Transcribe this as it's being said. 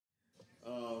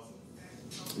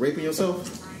Raping yourself?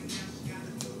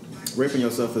 Raping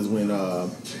yourself is when I'm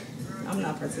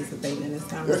not participating in this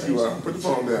Yes, conversation. you are. Put the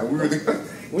phone down. We really.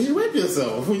 when you rape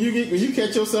yourself, when you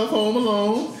catch yourself home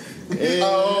alone, and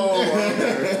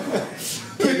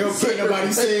can't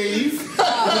nobody save,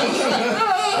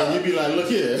 and you be like, look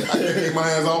here, I can't take my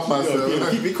hands off myself.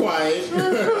 keep it quiet.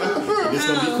 It's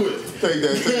gonna be quick. Take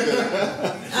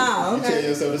that. Oh, You tell okay.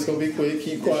 yourself it's gonna be quick.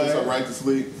 Keep Get yourself quiet. right to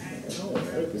sleep.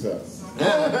 Rape yourself.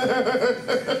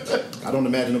 I don't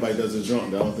imagine nobody does this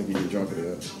drunk. I don't think you get drunk at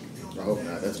that. I hope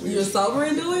not. That's weird. You're sober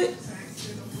and do it?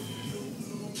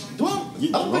 I don't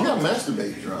think I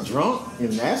masturbate drunk. Drunk and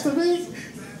masturbate?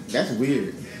 That's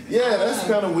weird. Yeah, that's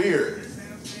kind of weird.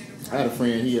 I had a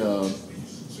friend. He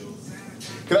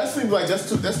Cause that seems like that's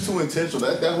too intentional.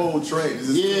 That whole train. Is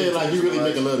just too like you really intentional.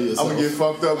 making love to yourself. I'm gonna get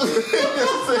fucked up.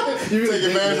 You really take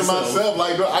advantage of yourself. myself.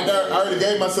 Like I already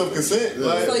gave myself consent.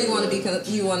 Like, So you want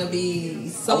to be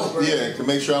sober? Yeah, to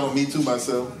make sure I don't me too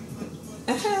myself.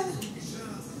 That's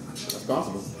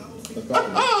possible.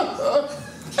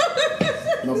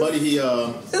 My buddy, he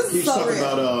was so talking real.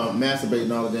 about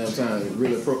masturbating all the damn time,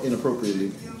 really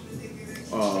inappropriately.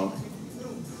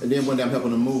 And then one day I'm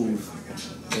helping him move,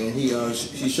 and he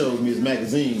shows me his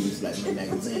magazines, like my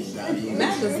magazines out here.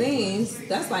 Magazines?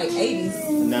 That's like 80s.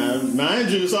 Now,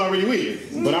 mind you, it's already weird,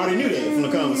 but I already knew that from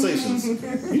the conversations.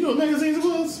 You know what magazines it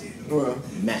was? Well,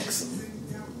 Maxim.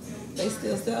 They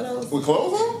still sell those? with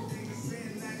clothes on?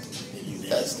 You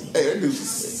nasty. Hey, that dude's a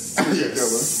serial You're killer.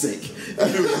 sick.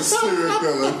 That dude's a serial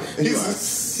killer.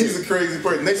 He's a crazy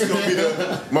person. Next is gonna be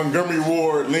the Montgomery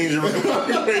Ward lingerie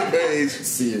page.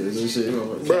 Serious and shit.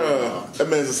 Bruh, that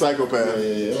man's a psychopath.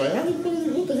 Yeah. Like, how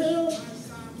what the hell?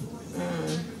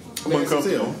 I'm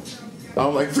uncomfortable.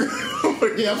 I'm like,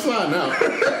 Yeah, I'm flying out.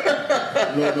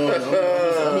 No.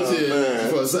 I'm just here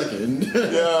for a second.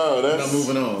 yo, that's. I'm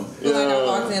moving on. Feel like I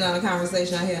walked in on a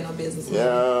conversation I had no business with.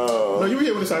 No, Yo. you were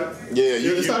here when it started. Yeah,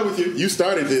 it started with you. You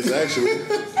started this, actually.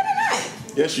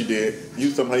 Yes, you did.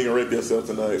 You somehow you gonna rape yourself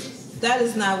tonight. That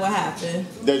is not what happened.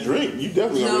 That drink, you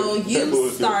definitely No, gonna rape that you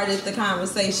bullshit. started the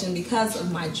conversation because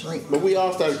of my drink. But we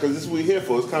all started because this is what we're here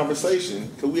for. It's conversation.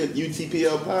 Because we at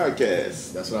UTPL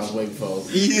podcast. That's what I was waiting for.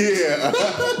 Yeah.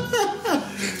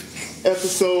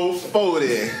 Episode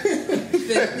 40.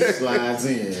 Slides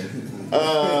in.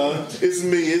 It's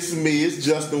me. It's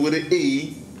Justen with an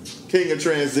E. King of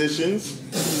transitions.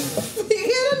 You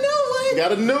get a new one.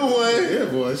 Got a new one. Yeah,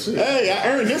 boy, shit. Hey, I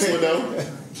earned this one though.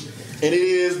 And it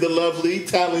is the lovely,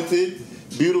 talented,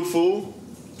 beautiful.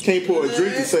 Can't pour a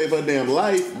drink to save her damn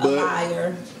life, A but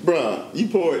liar. bruh, you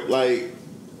poured like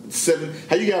 7.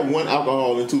 How you got 1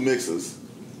 alcohol in 2 mixers?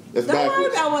 That's Don't worry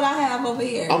backwards. about what I have over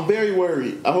here. I'm very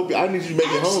worried. I need you to make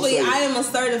it home Actually, safe. I am a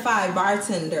certified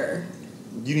bartender.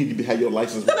 You need to have your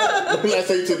license. Last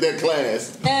time you took that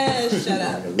class. Shut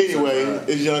up. Anyway,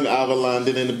 it's young Ava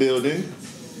London in the building.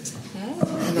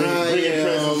 Bringing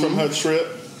presents from her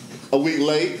trip. A week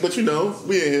late, but you know,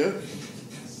 we in here.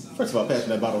 First of all, passing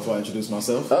that bottle before I introduce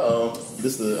myself. Uh-oh.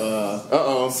 This is the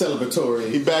celebratory.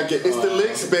 He back at it's the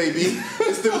licks, baby.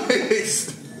 It's the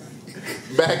licks.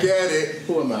 Back at it.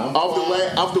 Who am I?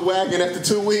 Off the wagon after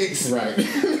 2 weeks. Right.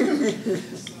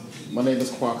 My name is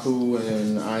Kwaku,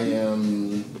 and I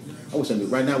am. I wish I knew.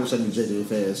 Right now, I wish I knew JJ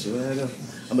fast.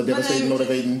 I'm a devastating,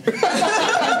 motivating. I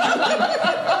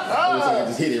wish I could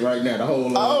just hit it right now. The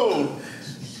whole.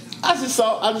 I just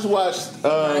watched.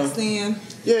 Roxanne.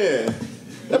 Yeah,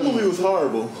 that movie was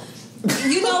horrible.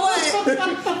 You know what?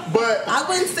 But I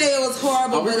wouldn't say it was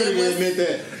horrible, I'm but ready it to was. admit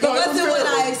that. It wasn't what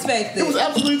I expected. It was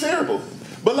absolutely terrible.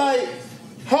 But like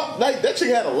that chick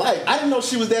had a life. I didn't know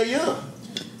she was that young.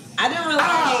 I didn't really.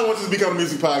 I don't want this to become a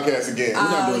music podcast again. We're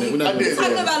not doing it. We're not doing We're it.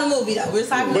 talking about a movie, though. We're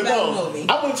talking But about a no, movie.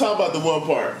 I want to talk about the one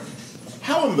part.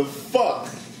 How in the fuck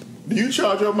do you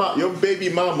charge your baby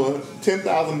mama $10,000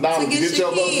 to get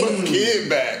your motherfucking kid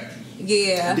back?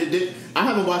 Yeah. I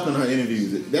haven't watched none of her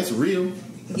interviews. That's real.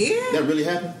 Yeah. That really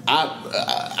happened.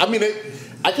 I mean,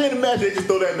 I can't imagine they just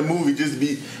throw that in the movie just to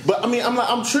be. But I mean,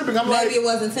 I'm tripping. I'm Maybe like, it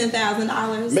wasn't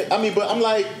 $10,000. I mean, but I'm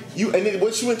like, you. And then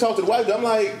when she went and talked to the wife, I'm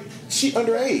like, she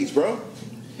underage, bro.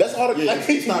 That's all. It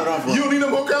started off wrong. You don't need no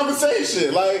more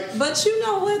conversation, like. But you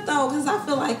know what though? Because I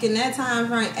feel like in that time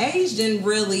frame, age didn't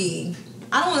really.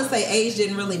 I don't want to say age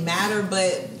didn't really matter,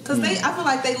 but because I feel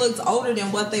like they looked older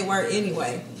than what they were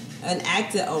anyway, and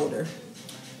acted older.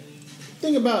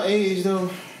 Thing about age, though.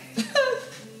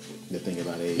 The thing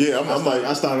about age. Yeah, I'm like,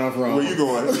 I started off wrong. where you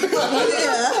going?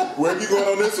 Yeah. Where you going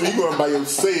on this one? You going by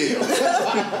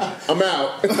yourself? I'm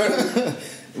out.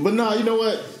 But no, you know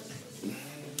what?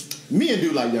 Men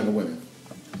do like younger women.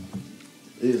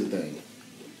 It is a thing.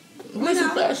 It's a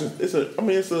fashion.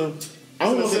 I I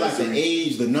don't know if they like the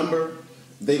age, the number.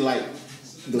 They like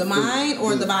the mind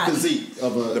or the body? Physique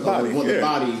of a the body. The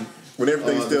body. When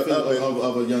everything's still up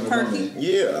of a younger woman.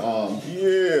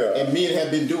 Yeah. And men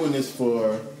have been doing this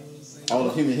for all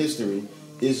of human history.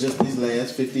 It's just these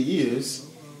last 50 years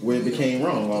where it became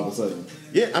wrong all of a sudden.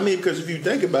 Yeah, I mean, because if you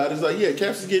think about it, it's like,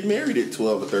 cats is getting married at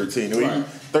 12 or 13. Or even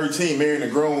 13 marrying a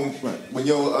grown, when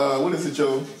your,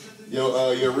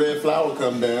 your red flower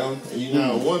come down and you're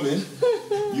now a woman,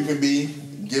 you can be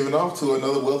given off to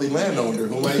another wealthy landowner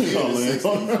who might be in his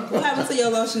 60s. What happened to your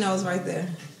lotion nose right there?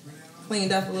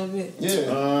 Cleaned up a little bit.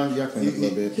 Yeah. Yeah, cleaned up a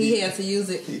little bit. He had to use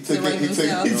it He to rape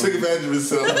himself. He took advantage of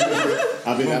himself.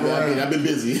 I've been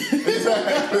busy.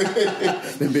 Exactly.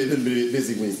 been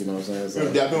busy week, you know what I'm saying?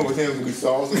 So. Yeah, I've been with him when we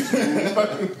sauce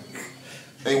and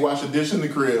ain't wash a dish in the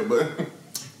crib, but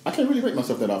I can't really rate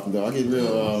myself that often though. I get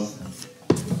real.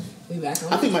 We back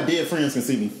on. I think my dead friends can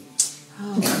see me.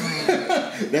 Oh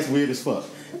man. That's weird as fuck.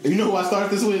 You know who I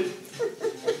started this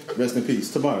with? Rest in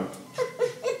peace, Tabara.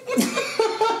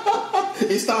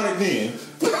 It started then.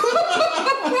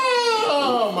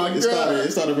 oh my god!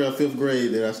 It started around 5th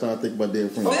grade that I started thinking about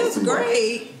dead friends. 5th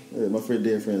grade? Yeah, my friend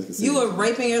dead friends can see. You were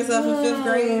raping yourself in 5th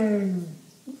grade?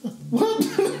 What?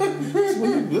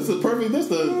 This is perfect. This is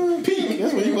the peak.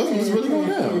 That's when it's really going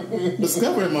down.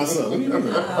 Discovering myself. What do you mean? In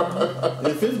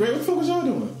 5th grade, what the fuck was y'all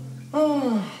doing?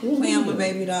 Playing with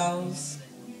baby dolls.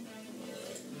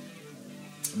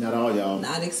 Not all y'all.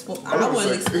 Not explore. I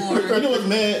wasn't exploring. You know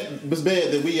what's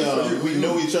bad that we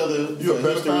know each other. You a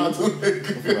history.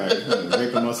 Right.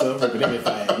 Raping myself, raping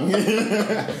everything.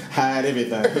 Hide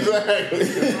everything.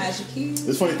 Exactly. Hide your kids.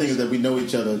 The funny thing is that we know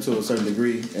each other to a certain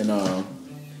degree, and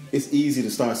it's easy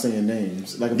to start saying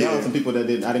names. Like if y'all were some people that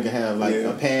I didn't have like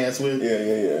a pass with,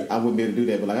 I wouldn't be able to do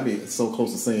that. But like I'd be so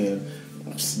close to saying,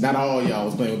 not all y'all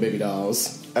was playing with baby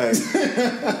dolls. Hey,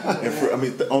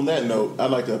 and on that note,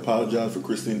 I'd like to apologize to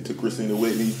Christina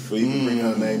Whitney for even bringing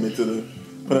her name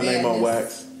put her name on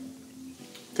wax.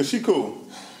 Cause she cool.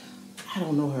 I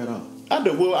don't know her at all. I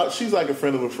do. Well, she's like a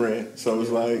friend of a friend, so it's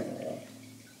like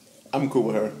I'm cool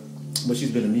with her. But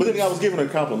she's been a muse. But then I was giving her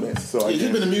compliments, so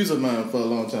she's been a muse of mine for a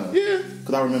long time. Yeah,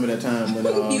 because I remember that time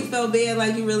when you felt bad,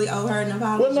 like you really owe her an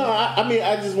apology. Well, no,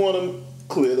 I just want to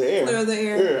clear the air. Clear the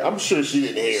air. Yeah, I'm sure she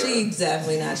didn't hear. She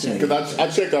definitely not sure. Because I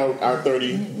checked our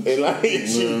 30, and like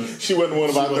she wasn't one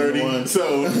of our 30.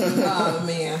 So, oh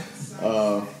man.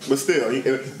 But still,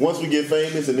 once we get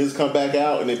famous and this come back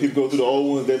out, and then people go through the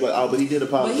old ones, they're like, "Oh, but he did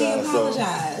apologize." But he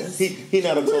apologized. So he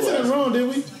not a total. We said it wrong, did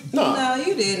we? No,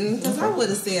 you didn't. Because I would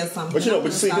have said something. But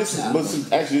but see, this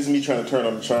is me trying to turn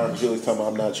on the charm. Julie's talking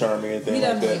about I'm not charming or anything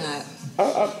like that. Definitely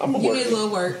not. I'm a work. You need a little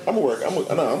work. I'm a work.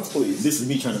 I'm pleased. This is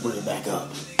me trying to bring it back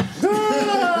up.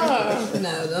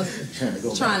 No,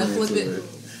 trying to flip it.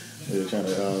 Yeah, trying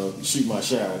to shoot my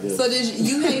shot. So did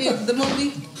you hated the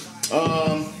movie?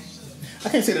 I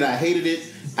can't say that I hated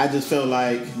it. I just felt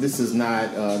like this is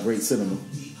not great cinema.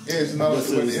 Yeah, it's not.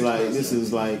 This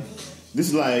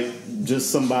is like just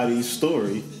somebody's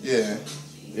story. Yeah.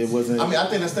 It wasn't. I mean, I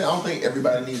think that's the thing. I don't think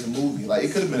everybody needs a movie. Like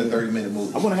it could have been a 30-minute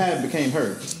movie. I want to have it became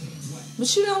her.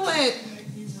 But you know what?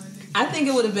 I think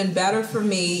it would have been better for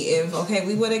me if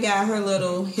we would have got her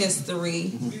little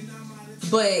history,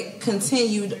 but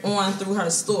continued on through her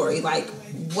story. Like,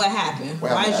 what happened?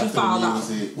 Why did you fall off?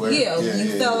 You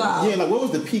fell off. Yeah, like what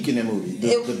was the peak in that movie?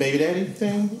 The baby daddy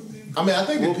thing? I mean, I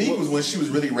think the peak was when she was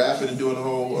really rapping and doing the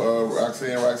whole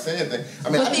Roxanne thing. I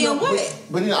mean, but then what?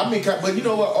 But you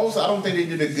know what? Also, I don't think they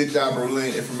did a good job of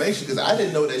relaying information because I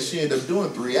didn't know that she ended up doing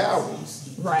 3 albums.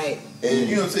 Right. And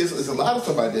you know what I'm saying? It's a lot of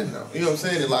stuff I didn't know. You know what I'm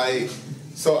saying? And like,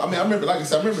 so I mean, I remember, like I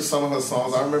said, I remember some of her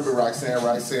songs. I remember Roxanne.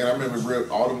 I remember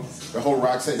the whole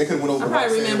Roxanne. They could have went over I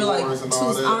Roxanne remember like and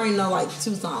all that. I already know like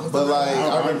 2 songs. But like,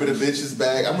 I remember The Bitch's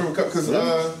Bag. I remember because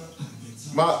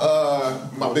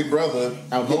my big brother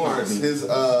Lawrence, his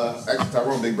actually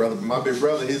Tyrone big brother, but my big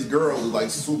brother, his girl was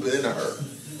like super into her.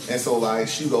 And so, like,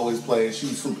 she would always play, and she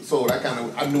was super. So,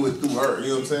 I knew it through her. You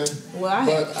know what I'm saying? Well, I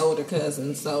had older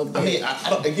cousins, so. I mean, I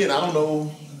don't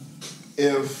know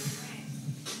if.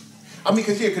 I mean,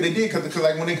 because they did, because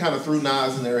like when they kind of threw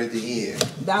Nas in there at the end.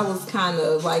 That was kind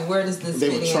of like, where does this They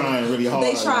fit were in? trying really hard.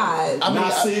 They tried.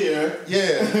 Nasir.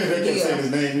 Yeah. They kept saying his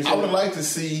name. I would like to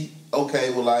see, who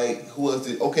else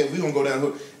did, we're going to go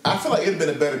down. I feel like it would have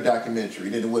been a better documentary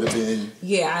than it would have been.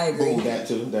 Yeah, I agree. That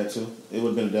too. It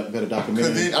would have been a better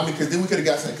documentary. Because then we could have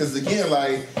got something. Because again,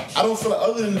 like, I don't feel like,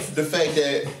 other than the fact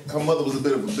that her mother was a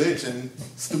bit of a bitch and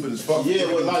stupid as fuck. Yeah,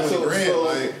 well,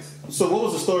 like, So what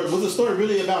was the story? Was the story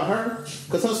really about her?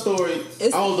 Because her story,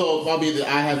 although albeit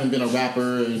I haven't been a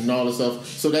rapper and all this stuff,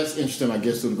 so that's interesting, I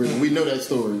guess, to the degree. We know that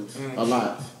story a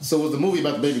lot. So was the movie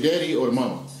about the baby daddy or the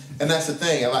mama? And that's the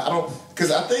thing. I don't,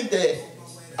 because I think that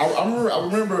I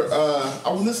remember I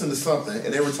was listening to something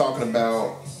and they were talking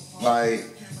about like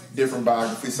different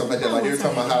biographies, stuff like that. Like they were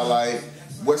talking about how like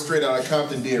what Straight Outta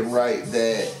Compton did right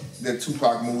that the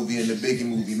Tupac movie and the Biggie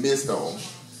movie missed on.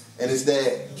 And it's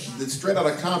that the Straight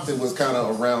Outta Compton was kind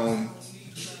of around,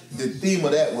 the theme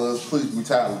of that was police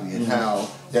brutality and how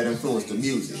that influenced the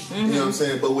music. You know what I'm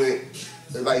saying? But with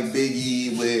like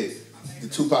Biggie, with the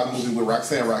Tupac movie with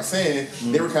Roxanne,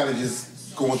 they were kind of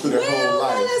just going through their whole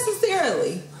life. Not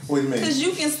necessarily. What do you mean? Because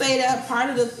you can say that part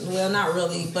of the, well, not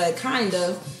really, but kind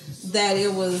of, that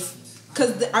it was,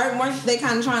 because weren't they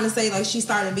kind of trying to say like she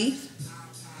started beef?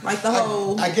 Like the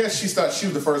whole... I guess she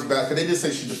was the first battle, because they did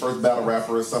say she's the first battle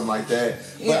rapper or something like that.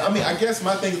 But I mean, I guess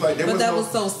my thing is like... But that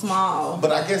was so small.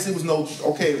 But I guess it was no...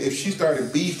 Okay, if she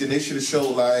started beef, then they should have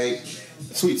showed like...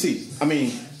 Sweet Tea. I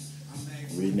mean...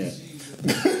 Reading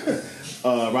that.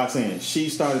 Roxanne. She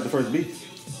started the first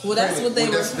beef. Well, that's what they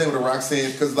were... That's the thing with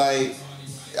Roxanne, because like...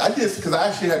 Because I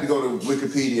actually had to go to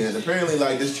Wikipedia, and apparently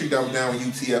like this chick that was down with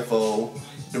UTFO...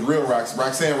 The real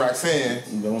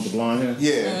Roxanne. The one with the blonde hair?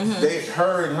 Yeah.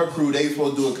 Her and her crew, they were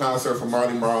supposed to do a concert for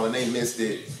Marley Marl, and they missed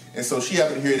it. And so she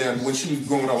happened to hear them, when she was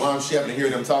going online, she happened to hear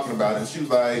them talking about it. And she was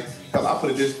like, hell, I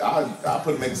put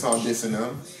a make a song dissing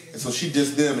them. And so she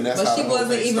dissed them, and that's how the whole thing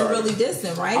started. But she wasn't even really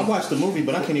dissing, right? I watched the movie,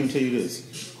 but I can't even tell you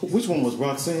this. Which one was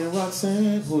Roxanne?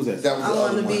 Who was that? That was I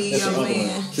Want to Be Your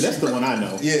Man. So that's the one I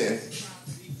know. Yeah.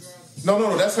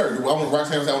 No, that's her. I want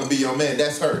Roxanne. I want to be your man.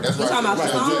 That's her. That's Roxanne.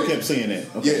 I kept saying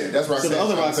that. Okay. Yeah, that's Roxanne. So the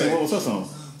other Roxanne, what was her song?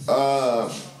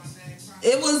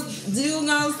 It was Do You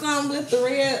Know Something with the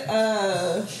Red.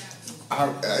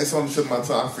 It's on the tip of my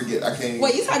tongue. I forget. I can't.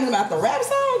 Wait, you talking about the rap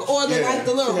song or like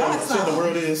the little rock song? The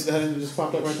world is that just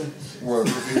popped up right there.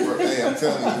 Hey, I'm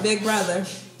telling you, Big Brother.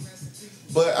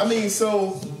 But I mean,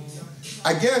 so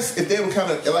I guess if they were kind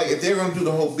of like if they were gonna do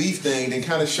the whole beef thing, then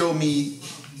kind of show me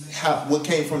what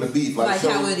came from the beef, like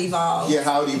how it evolved. Yeah,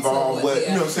 how it evolved. What you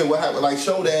know what I'm saying? What happened? Like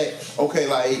show that okay,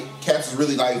 like Caps was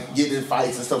really like getting in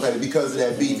fights and stuff like that because of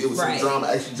that beef. It was some drama,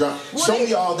 actually drama. Well, show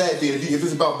me all that then. If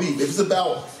it's about beef, if it's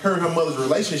about her and her mother's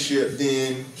relationship,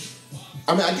 then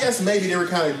I mean, I guess maybe they were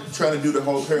kind of trying to do the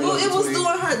whole parallel between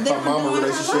her mama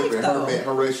relationship and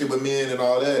her relationship with men and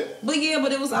all that. But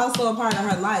it was also a part of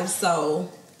her life. So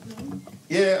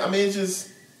yeah, I mean, it's just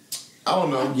I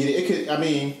don't know. Yeah, it could. I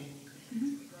mean.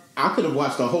 I could have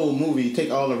watched the whole movie,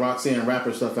 take all the Roxanne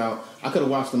rapper stuff out. I could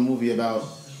have watched a movie about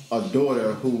a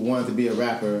daughter who wanted to be a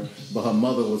rapper, but her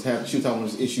mother she was having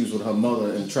issues with her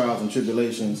mother and trials and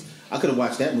tribulations. I could have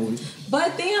watched that movie.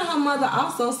 But then her mother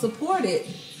also supported.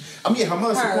 I mean, her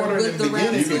mother supported her in the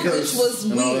beginning which was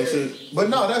weird. But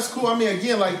no, that's cool. I mean,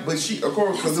 again, like, but she, of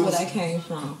course, because it was. That's where that came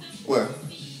from. What?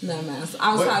 No, man.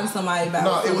 I was talking to somebody about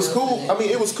it. No, it was cool. I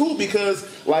mean, it was cool because,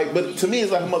 like, but to me,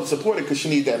 it's like her mother supported because she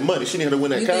needed that money. She needed to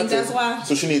win that contest. You think that's why?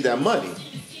 So she needed that money.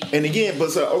 And again, but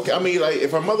so, okay, I mean, like,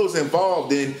 if her mother was involved,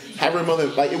 then have her mother,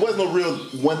 like, it wasn't no real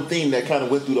one theme that kind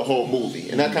of went through the whole movie.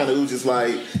 And that kind of, it was just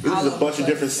like, it was a bunch of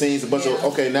different scenes, a bunch of,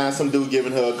 okay, now some dude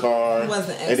giving her a car. It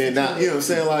wasn't and then now, you know what I'm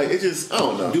saying? Like, it just, I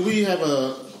don't know. Do we have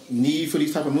a need for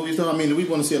these type of movies, though? I mean, do we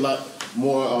want to see a lot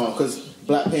more, because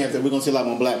Black Panther, we're going to see a lot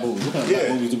more black movies. What kind of black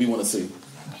movies do we want to see?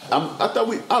 I thought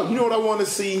you know what I want to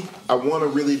see? I want to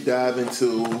really dive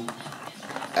into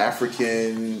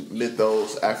African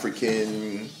mythos,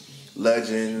 African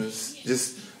legends.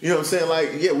 Just, you know what I'm saying? Like,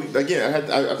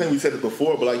 yeah, I think we said it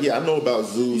before, but like, yeah, I know about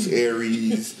Zeus,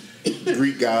 Ares,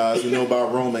 Greek gods. We know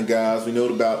about Roman gods. We know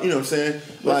about, you know what I'm saying?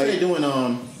 Like, they doing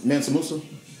Mansa Musa?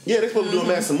 Yeah, they're supposed to be doing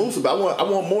Mansa Musa, but I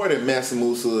want more than Mansa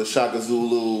Musa, Shaka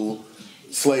Zulu,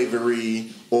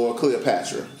 slavery, or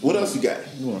Cleopatra. What else you got?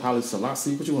 You want Haile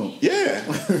Selassie? What you want? Yeah.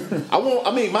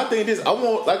 My thing is,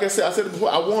 like I said it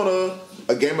before, I want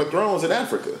a Game of Thrones in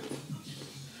Africa.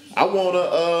 I want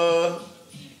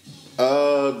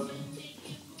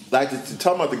like to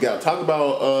talk about the guy. Talk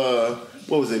about,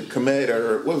 what was it, Kemet,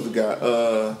 or what was the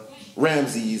guy?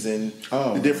 Ramses and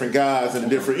the different guys and the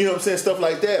different, you know what I'm saying, stuff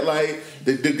like that. Like,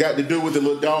 the got to do with the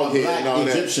little dog head and all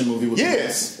Egyptian movie with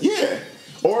yeah.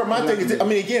 Or my thing is, I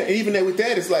mean, again, even with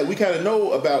that, it's like we kind of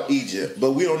know about Egypt,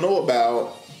 but we don't know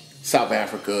about South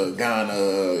Africa,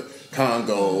 Ghana,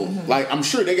 Congo. Mm-hmm. Like, I'm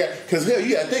sure they got, because hell,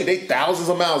 you got to think, they thousands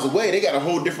of miles away. They got a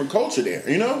whole different culture there,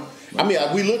 you know? Right. I mean,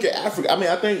 we look at Africa. I mean,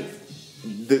 I think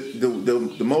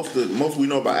the most we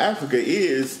know about Africa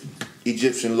is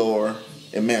Egyptian lore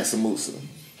and Mansa Musa.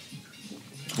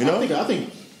 You know? I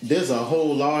think there's a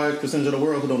whole large percentage of the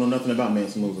world who don't know nothing about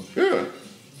Mansa Musa. Yeah.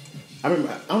 I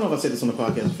remember, I don't know if I said this on the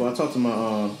podcast before. I talked to my,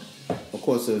 of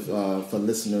course, for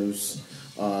listeners,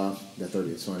 that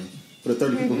 30 is funny. For the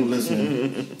 30 people who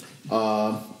listen,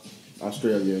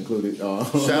 Australia included.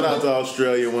 Shout out to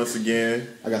Australia once again.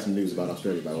 I got some news about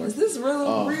Australia, by the way. Is this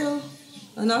real?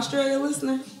 An Australia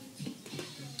listener?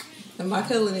 Am I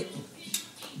killing it?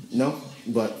 No,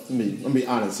 but let me be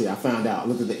honest here. I found out.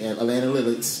 Look at the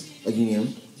analytics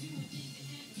again.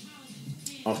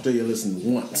 Australia listened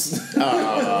once.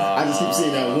 I just keep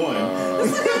seeing that one.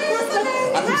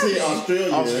 I keep seeing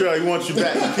Australia. Australia wants you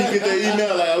back. You can get their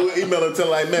email. Like I will email and tell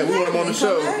like, man, we want them on the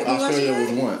show. Australia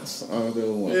was once.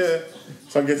 Yeah.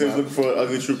 So I guess they was looking for an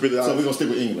ugly trooper. So we're gonna stick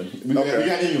with England. We got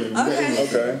England.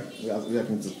 Okay. We got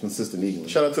consistent England.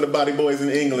 Shout out to the body boys in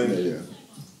England. Yeah.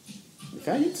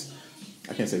 Faggots?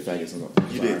 I can't say faggots.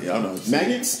 You did. Yeah, I know.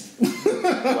 Maggots?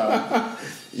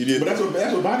 You did. But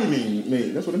that's what body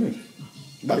mean. That's what it means.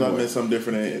 I thought it meant something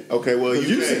different. Okay, well,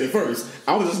 you said it first.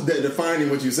 I was just defining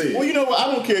what you said. Well, you know what?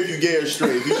 I don't care if you gay or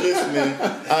straight. If you're listening,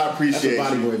 I appreciate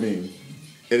that's what body boy mean.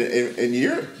 In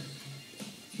Europe?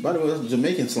 Body boy, that's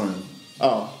Jamaican slang.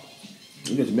 Oh.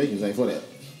 You got Jamaicans ain't for that.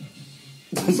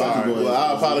 Sorry. Well,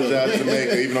 I apologize to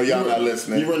Jamaica, even though y'all not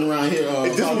listening. You running around here.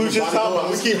 It's just we just talking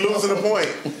about. We keep losing the point.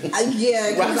 Yeah,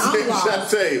 because I'm lost.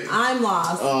 Shante. I'm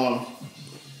lost.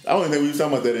 I don't think we were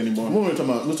talking about that anymore. We're talking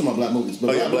about black movies.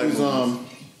 But black movies.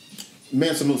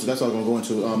 Mansa Musa, that's what I'm going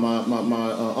to go into.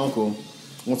 My uncle,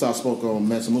 once I spoke on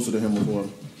Mansa Musa to him before,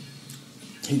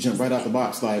 he jumped right out the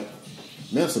box like,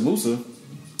 Mansa Musa?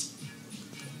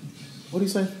 What did he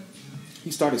say?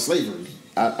 He started slavery.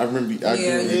 I remember how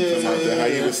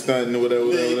he was stunting or whatever.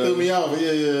 Yeah, he threw me off.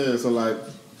 Yeah. So like,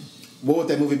 what would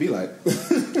that movie be like?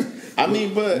 I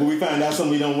mean, but we find out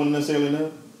something we don't want to necessarily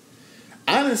know?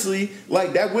 Honestly,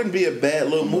 like that wouldn't be a bad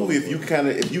little movie if you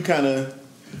kind of.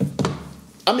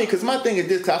 I mean, because my thing is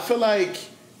this: I feel like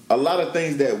a lot of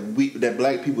things that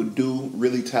black people do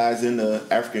really ties into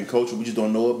African culture. We just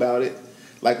don't know about it.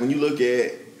 Like when you look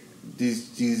at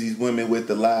these women with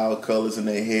the loud colors in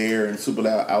their hair and super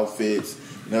loud outfits,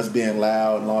 and us being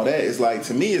loud and all that. It's like,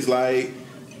 to me, it's like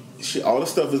all the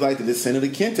stuff is like the descent of the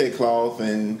kente cloth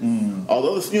and all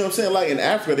those. You know what I'm saying? Like in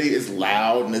Africa, it's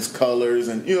loud and it's colors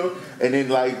and and then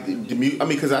like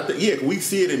because I think we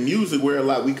see it in music where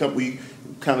like we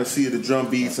kind of see the drum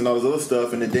beats and all this other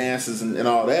stuff and the dances and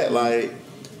all that. Like,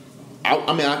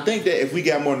 I think that if we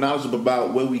got more knowledge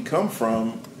about where we come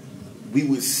from, we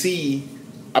would see.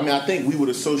 I think we would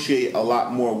associate a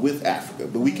lot more with Africa,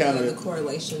 but we kind of the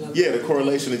correlation of the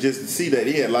correlation is just to see that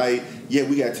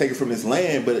we got to take it from this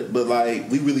land, but like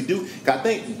we really do. I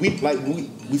think we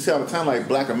say all the time like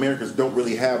Black Americans don't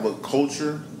really have a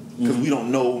culture because we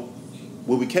don't know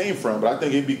where we came from. But I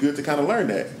think it'd be good to kind of learn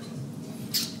that.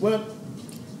 Well,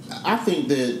 I think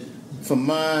that from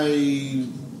my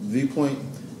viewpoint,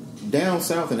 down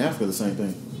south in Africa, the same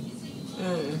thing.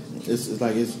 It's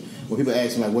like when people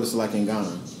ask me like, what is it like in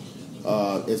Ghana?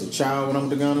 As a child when I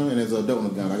went to Ghana and as an adult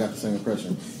in Ghana, I got the same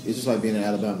impression. It's just like being in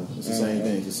Alabama. It's the same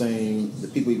thing. It's the same. The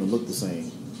people even look the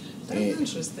same. That's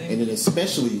interesting. And then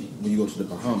especially when you go to the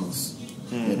Bahamas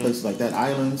and places like that,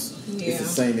 islands, it's the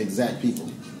same exact people.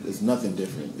 It's nothing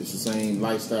different. It's the same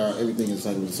lifestyle. Everything is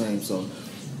like the same. So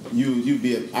you'd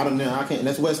be I don't know. I can't.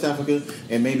 That's West Africa,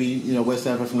 and maybe West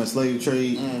Africa from the slave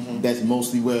trade. That's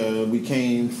mostly where we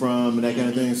came from and that kind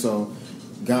of thing. So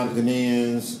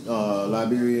Ghanaians,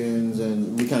 Liberians,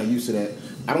 and we kind of used to that.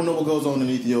 I don't know what goes on in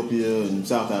Ethiopia and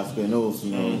South Africa and those,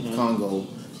 Congo.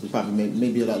 It's probably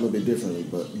maybe a little bit differently,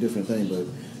 but different thing. But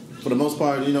for the most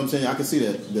part, what I'm saying, I can see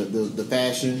that the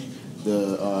fashion,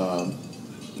 the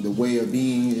way of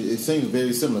being, it seems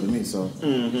very similar to me. So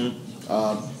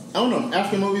I don't know,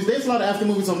 African movies. There's a lot of African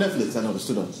movies on Netflix. I noticed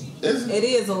too, though. It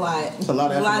is a lot. It's a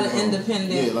lot of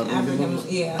independent African.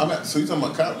 Yeah. So you talking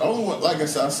about? Like I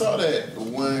said, I saw that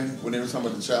one when they were talking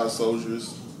about the child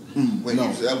soldiers. When he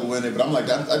was ever winning, but I'm like,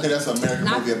 I think that's an American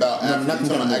movie about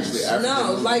Africa. Actually, African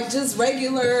movie. Like just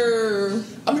regular.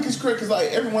 I mean, it's correct because like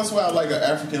every once in a while, like an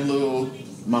African little.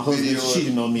 My husband's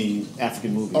cheating on me.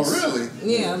 African movies. Oh, really?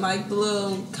 Yeah, like the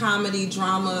little comedy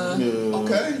drama. Yeah.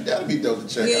 Okay, that'd be dope to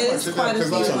check out. Yeah, it's quite a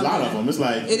few. There's a lot of them. It's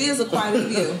like it is quite a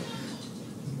few.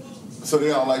 So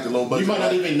they all like the low budget. You might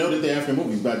not even know that they're African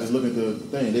movies by just looking at the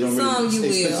thing. They don't really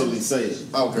explicitly say it.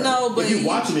 Okay. No, but if you're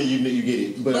watching it, you get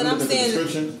it. But I'm looking at the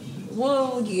description.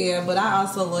 Well, yeah, but I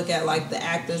also look at like the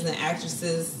actors and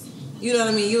actresses. You know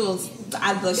what I mean?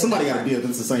 Somebody got a deal.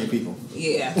 It's the same people.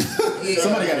 Yeah.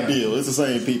 Somebody got a deal. It's the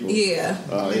same people. Yeah.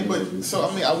 I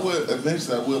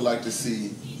would like to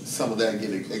see some of that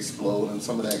get explode and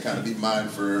some of that kind of be mined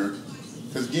for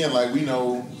Because again, like we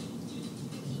know,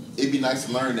 it'd be nice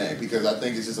to learn that because I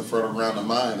think it's just a fertile ground of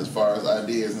mind as far as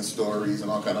ideas and stories and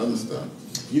all kind of other stuff.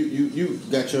 You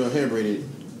got your hair braided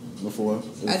before,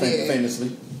 I did.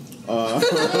 Famously.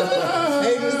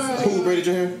 Who braided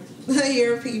your hair?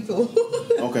 Your people.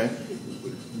 Okay.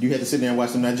 You had to sit there and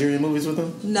watch some Nigerian movies with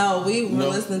them? No, we were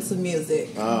listening to music.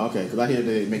 Oh, okay. Because I hear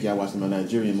they make y'all watch some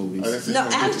Nigerian movies. No,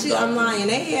 actually, I'm lying.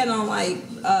 They had on like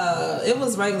it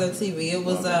was regular TV. It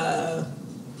was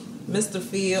Mr.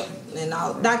 Field and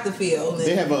Dr. Field. And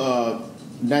they have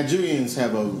Nigerians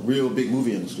have a real big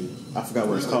movie industry. I forgot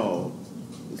what it's called.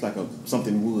 It's like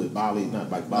something wood, not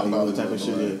like Bollywood type of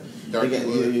shit. Yeah.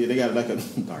 They got like a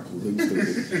dark wood.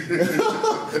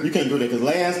 You can't go there because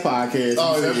last podcast.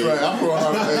 Oh, that's right. I'm going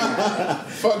out.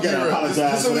 Fuck Europe.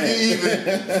 Apologize for that.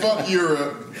 Even. Fuck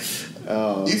Europe.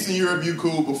 Eastern Europe, you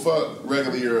cool, but fuck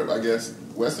regular Europe, I guess.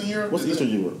 Western Europe. What's Eastern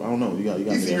Europe? I don't know. You got.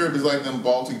 Eastern Europe is like them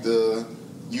Baltic, the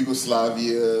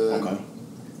Yugoslavia. Okay.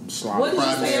 What did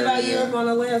you say about Europe on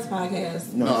the last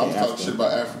podcast? No, I was talking shit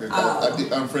about Africa. I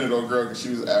unfriended old girl because she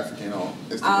was African on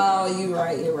Instagram. Oh, you're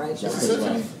right. You're right.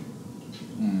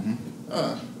 Mm-hmm.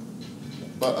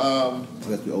 But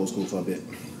let's be old school for a bit.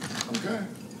 Okay.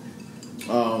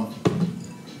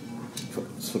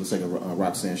 For the sake of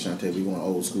Roxanne, Shante, we going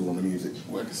old school on the music.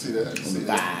 Well, I can see that. I can see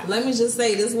that. Let me just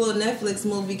say, this little Netflix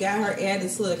movie got her added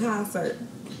to the concert.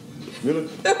 Really?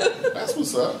 That's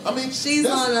what's up. I mean, she's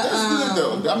on that's good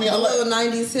though. I mean, a little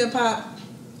 90s hip hop.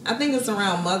 I think it's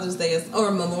around Mother's Day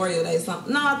or Memorial Day.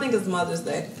 Something. No, I think it's Mother's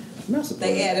Day.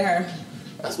 They added her.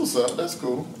 That's what's up. That's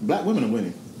cool. Black women are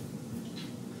winning.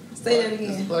 Say that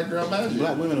again. It's Black Girl Magic.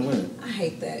 Black women are winning. I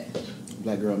hate that.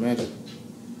 Black Girl Magic.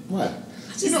 What?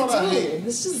 You know what I hate?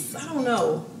 It's just, I don't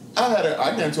know. I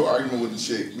got into an argument with the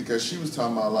chick because she was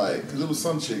talking about because it was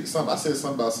some chick. I said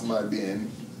something about somebody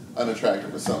being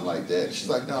unattractive or something like that. She's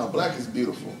like, no, black is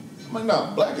beautiful. I'm like,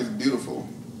 no, black is beautiful.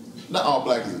 Not all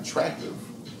black is attractive.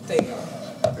 There you go.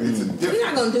 We're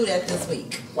not gonna do that this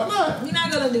week. Why not? We're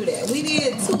not gonna do that. We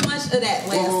did too much of that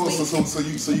last week.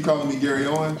 So you calling me Gary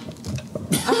Owen?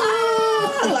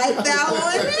 I like that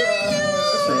one.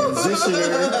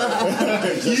 Transitioner.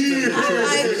 I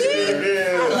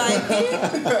like it.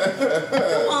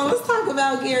 Come on, let's talk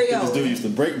about Gary Owen. This dude used to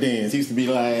break dance. He used to be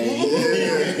like,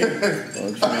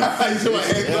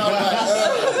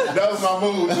 that was my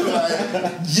move.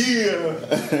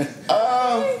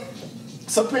 Like,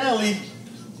 so apparently,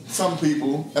 some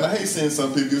people, and I hate saying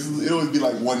some people, it always be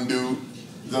like one dude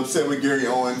is upset with Gary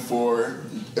Owen for,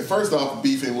 first off,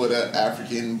 beefing with an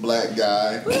African black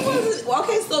guy. But it wasn't,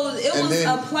 okay, so it was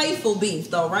a playful beef,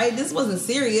 though, right? This wasn't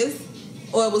serious.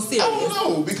 Or it was serious? I don't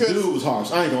know, because dude was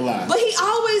harsh. I ain't gonna lie. But he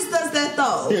always does that,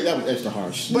 though. Yeah, that was extra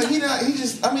harsh. But he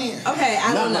just, I mean. Okay,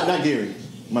 I don't know. Not Gary.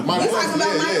 You're talking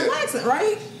about Michael Blackson,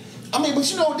 right? I mean, but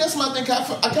you know, that's my thing.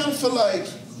 I kind of feel like,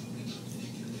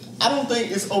 I don't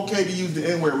think it's okay to use the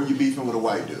N-word when you're beefing with a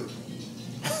white dude.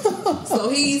 So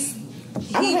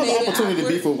I don't have the opportunity to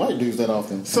beef with white dudes that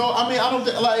often. So, I mean, I don't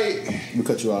think, like... We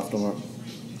cut you off, don't worry.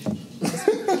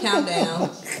 Count down.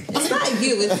 It's not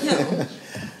you, it's him.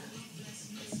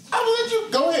 I'm gonna let you...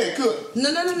 Go ahead, cook. No.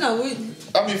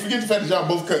 I mean, forget the fact that y'all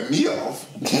both cut me off.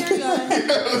 Carry on. You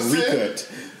know what I'm saying? Recut.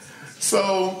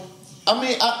 So, I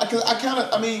mean, I kind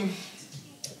of... I mean...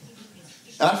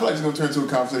 And I feel like it's going to turn into a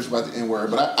conversation about the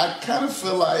N-word, but I kind of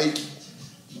feel like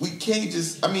we can't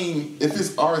just... I mean, if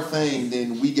it's our thing,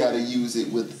 then we got to use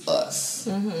it with us.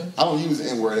 Mm-hmm. I don't use the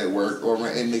N-word at work or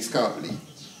in mixed company.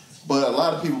 But a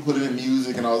lot of people put it in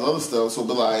music and all this other stuff, so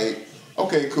be like,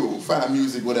 okay, cool, fine,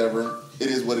 music, whatever.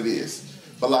 It is what it is.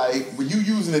 But like, when you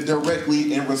using it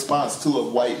directly in response to a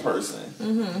white person,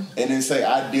 and then say,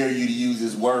 I dare you to use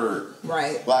this word.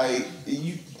 Right. Like,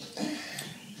 you...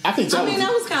 that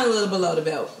was kind of a little below the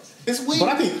belt. It's weird. But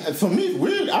I think, for me,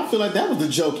 weird. I feel like that was the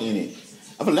joke in it.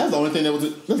 I feel that's the only thing that was...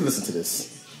 Let's listen to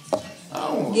this.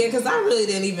 Yeah, because I really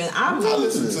didn't even... I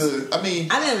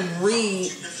didn't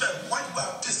read...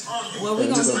 What we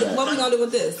gonna do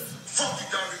with this? Fuck you,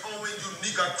 Donnie Owen, you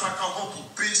nigga, cracker, hunky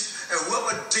bitch, and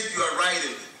whoever dick you are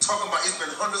riding, talking about it's been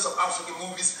hundreds of African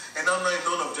movies, and I'm not in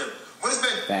none of them. When it's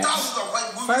been thousands of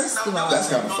white movies, First of all,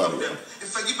 that's kind of funny. In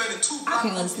fact, you've been in two I black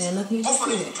can't understand nothing you just both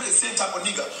of them said. play the same type of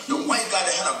nigga. The white guy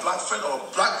that had a black friend or a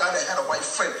black guy that had a white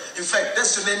friend. In fact,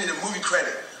 that's your name in the movie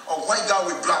credit. A white guy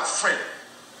with black friend.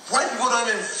 White people don't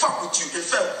even fuck with you. In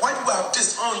fact, white people have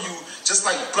this on you just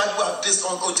like black people have this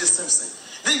on O.J. Simpson.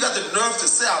 Then you got the nerve to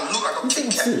say I look like a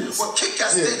Kit Kat. Well, Kit Kat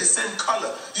stay the same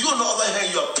color. You on the other hand,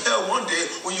 you're pale one day.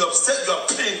 When you're upset, you're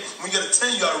pink. When you're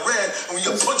 10, you're red. And when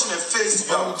you're punching in the face,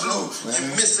 you're blue. You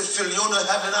miss a feeling. You don't know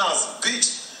having eyes,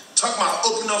 bitch. Talk about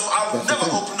open up. I'll never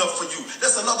open up for you.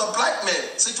 That's another black man.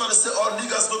 So you trying to say all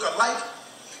niggas look alike?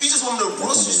 You just want me to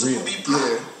roast you so you can be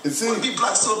black. You want to be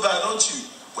black so bad, don't you?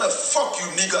 Well, fuck you,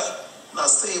 nigga. Now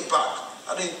say it back.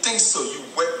 I didn't think so, you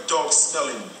wet dog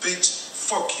smelling bitch.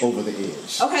 Fuck you. Over the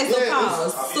edge. Okay, so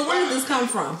pause. So where did this come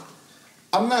from?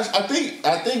 I'm not. I think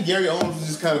Gary Owens was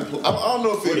just kind of. I don't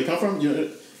know if where did it come from?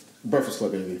 Breakfast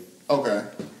Club interview. Okay.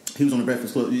 He was on the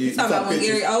Breakfast Club. You talking about when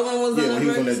Gary Owens was on the Breakfast Club? Yeah, when he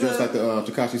was on that dress like the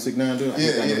Tekashi 6ix9ine dude.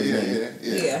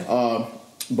 Yeah.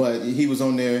 But he was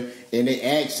on there, and they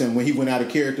asked him when he went out of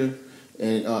character,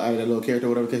 and out of that little character, or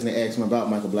whatever case, and they asked him about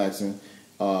Michael Blackson.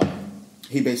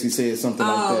 He basically said something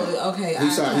like that. Okay. He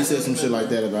said some shit like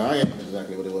that about. I don't know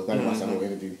exactly what it was. I didn't watch the whole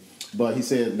interview, but he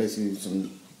said basically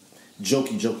some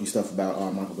jokey stuff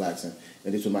about Michael Blackson,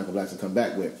 and this was Michael Blackson come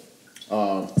back with.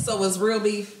 So was real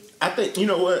beef? I think, you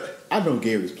know what? I know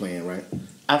Gary's playing, right?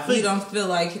 I think you don't feel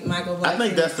like Michael Blackson. I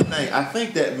think that's the thing. I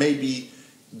think that maybe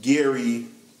Gary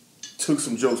took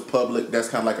some jokes public. That's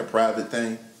kind of like a private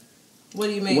thing. What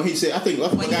do you mean? What he said, I think I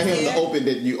got him to open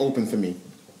that you open for me.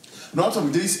 No, I'm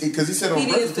talking because he said on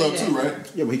Breakfast Club too, right?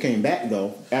 Yeah, but he came back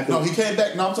though. No, he came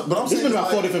back. No, I'm talking, but I'm saying it's been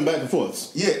about 4 different back and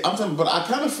forths. Yeah, I'm talking, but I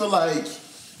kind of feel like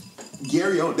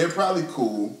Gary, they're probably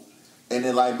cool. And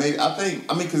then, like, maybe,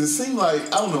 because it seemed like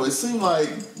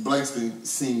Blackson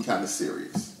seemed kind of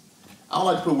serious. I don't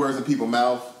like to put words in people's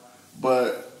mouth,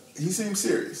 but he seemed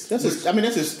serious. That's his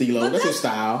stilo. That's his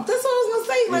style. That's what I was gonna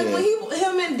say. Like when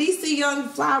him and DC Young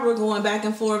Fly were going back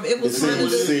and forth, it was kind of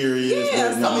serious.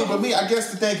 Yeah, but me, I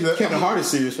guess the thing Kevin Hart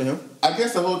is serious for him. I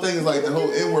guess the whole thing is like the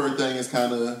whole N-word thing is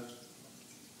kind of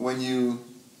when you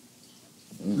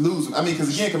lose.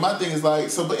 Because my thing is like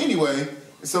so. But anyway.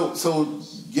 So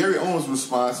Gary Owens'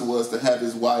 response was to have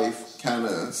his wife kind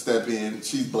of step in.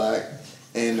 She's black,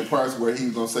 and the parts where he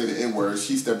was gonna say the N-word,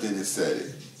 she stepped in and said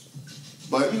it.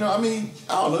 But I don't know.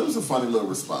 It was a funny little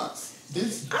response. I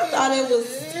thought it was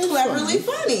cleverly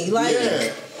funny. Like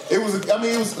it was.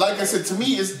 It was like I said. To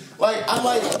me, it's like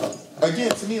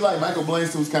to me, like Michael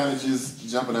Blackson was kind of just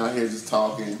jumping out here, just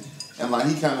talking, and like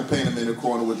he kind of painted him in the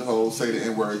corner with the whole say the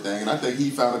N-word thing. And I think he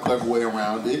found a clever way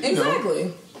around it.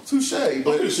 Exactly. Touche, but I'm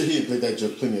pretty sure he had played that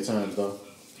joke plenty of times, though.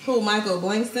 Who, Michael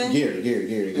Blackson? Gary.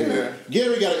 Yeah.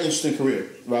 Gary got an interesting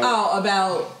career, right? Oh,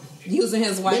 about using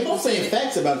his wife. They both saying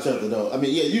facts about each other, though.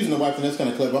 Using the wife, and that's kind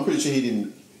of clever. I'm pretty sure he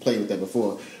didn't play with that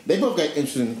before. They both got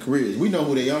interesting careers. We know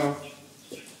who they are.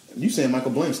 You saying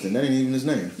Michael Blackson? That ain't even his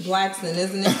name. Blackson,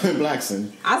 isn't it?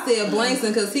 Blackson. I said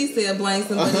Blackson because he said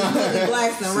Blackson, but it's really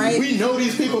Blackson, right? We know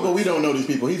these people, but we don't know these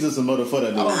people. He's just a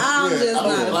motherfucker.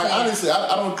 Honestly,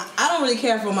 I don't really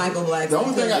care for Michael Blackson. The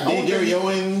only thing I did Gary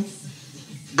Owens.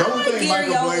 The only thing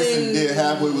Michael Blackson did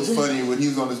halfway was funny when he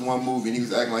was on this one movie and he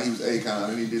was acting like he was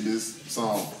Akon and he did this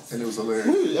song and it was hilarious.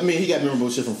 He got memorable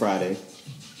shit from Friday.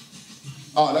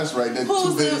 Oh, that's right. That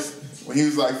 2 minutes when he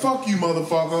was like, "Fuck you,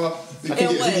 motherfucker." I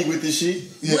can't get jiggy with this shit.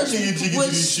 Yeah, I can't get jiggy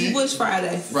with this shit. Which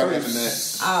Friday? Right after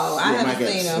that. Oh, I haven't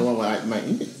seen him.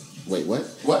 Wait, what?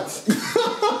 What?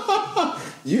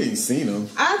 You ain't seen him.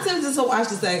 I attempted to watch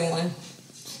the second one.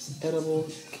 Edible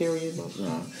carrying? No.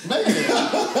 Man. I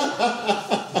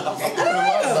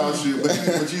don't know about you,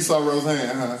 but you saw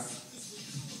Roxanne, huh?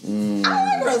 I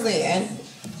like Roxanne.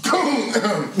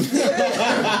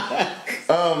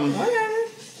 Whatever.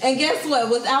 And guess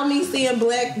what? Without me seeing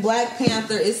Black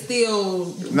Panther, it's still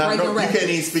breaking records. You can't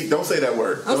even speak. Don't say that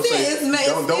word. Don't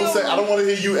say. I don't want to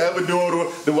hear you ever doing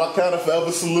the Wakanda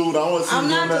Forever salute. I don't want to see you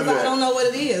doing none of that. I don't know what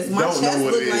it is. My chest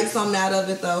looks like something out of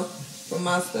it though, from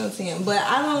my stuff in. But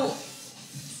I don't.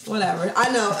 Whatever. I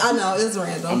know. It's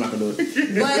random. I'm not gonna do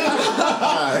it. But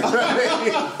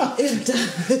it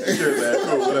does. Sure, man.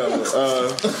 Cool, whatever.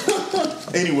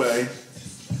 Anyway,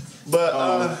 but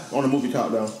on the movie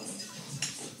talk though.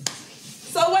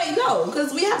 So wait, no,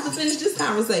 because we have to finish this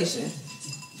conversation.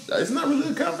 It's not really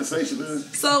a conversation, man.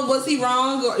 So was he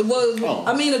wrong, or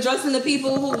addressing the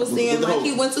people who was saying like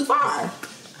he went too far?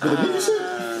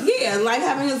 Yeah, like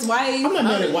having his wife.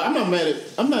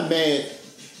 I'm not mad.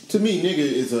 To me, nigga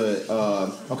is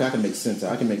okay. I can make sense.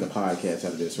 I can make a podcast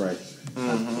out of this, right?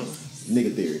 Mm-hmm.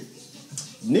 Nigga theory.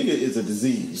 Nigga is a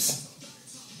disease,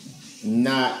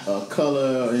 not a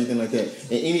color or anything like that,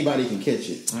 and anybody can catch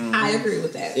it. Mm-hmm. I agree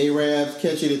with that. Arabs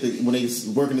catch it when they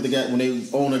working when they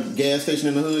own a gas station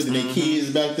in the hood, and their kids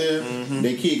back there. Mm-hmm.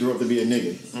 Their kid grew up to be a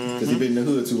nigga because he been in the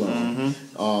hood too long.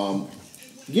 Mm-hmm.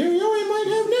 Gary Owens might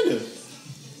have nigga,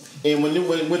 and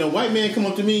when a white man come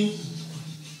up to me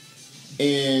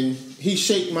and he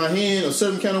shake my hand a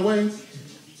certain kind of way,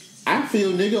 I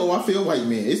feel nigga or I feel white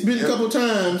man. It's been a couple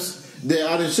times that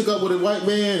I done shook up with a white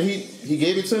man. He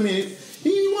gave it to me.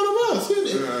 He one of us.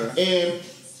 And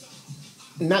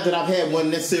not that I've had one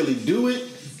necessarily do it,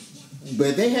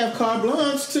 but they have carte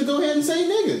blanche to go ahead and say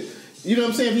nigga. You know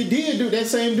what I'm saying? If he did do that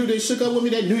same dude that shook up with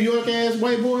me, that New York ass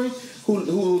white boy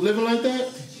who living like that,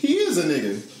 he is a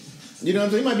nigga. You know what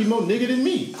I'm saying? He might be more nigga than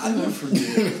me. I never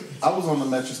forget. I was on the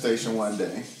metro station one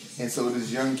day, and so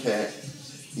this young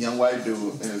white dude,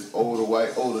 and this older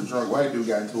drunk white dude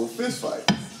got into a fist fight.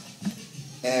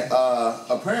 And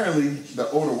apparently, the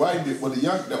older white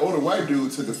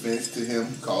dude took offense to him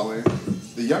calling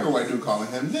the younger white dude calling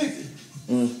him nigga.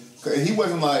 And he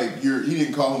wasn't like he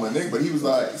didn't call him a nigga, but he was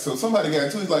like, so somebody got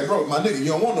into it, he's like, bro, my nigga, you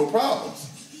don't want no problems.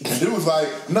 And dude was like,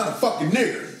 I'm not a fucking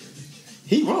nigger.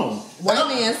 He wrong. What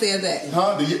man said that?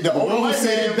 Huh? The older white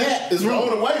man that is wrong.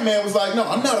 The older white man was like, no,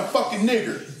 I'm not a fucking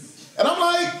nigger. And I'm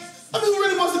like, I mean, who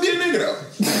really wants to be a nigga though?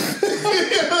 You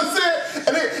know what I'm saying?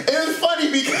 And it was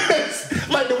funny because,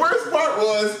 like, the worst part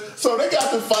was, so they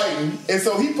got to fighting, and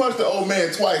so he punched the old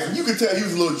man twice, and you could tell he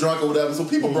was a little drunk or whatever, so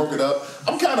people broke it up.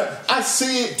 I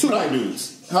see it. Two white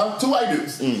dudes. Huh? Two white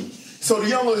dudes. So the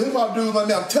young little hip hop dude, like,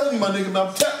 man, I'm telling you, my nigga,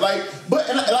 man,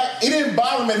 it didn't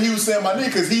bother him that he was saying my nigga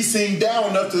because he seemed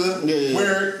down enough to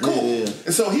where cool. Yeah.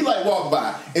 And so he like walked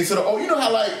by, and so you know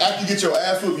how like after you get your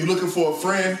ass whooped, you looking for a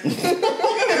friend.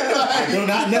 I do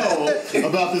not know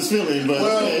about this feeling, but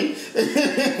okay.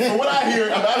 From what I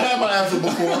hear, I've had my ass whooped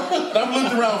before, and I've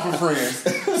looked around for friends.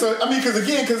 So I mean,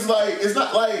 because like it's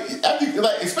not like after,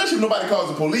 like especially if nobody calls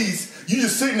the police. You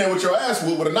just sitting there with your ass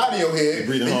whooped with a knot in your head.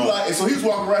 And so he's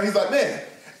walking around, he's like, man.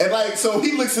 And like, so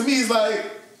he looks at me, he's like,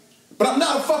 but I'm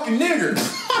not a fucking nigger. And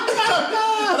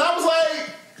I was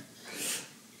like,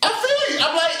 I feel you.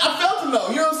 I'm like, I felt him though.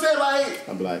 You know what I'm saying? Like,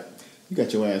 I'm like, you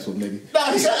got your ass whooped, nigga.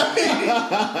 Nah, you know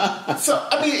what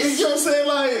I'm saying?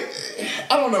 Like,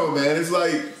 I don't know, man. It's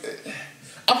like,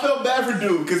 I felt bad for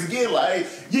dude, because again, like,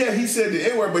 yeah, he said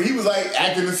the N-word, but he was like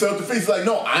acting in self-defense. He's like,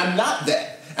 no, I'm not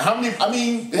that. Hell,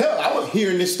 I was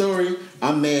hearing this story.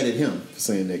 I'm mad at him for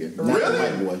saying nigga. Not really? The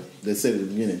white boy that said it at the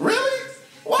beginning. Really?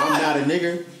 Why? I'm not a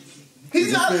nigger.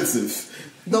 He's not offensive.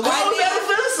 The white man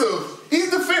offensive. He's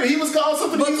defending. He was called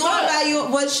something. But going by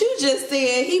what you just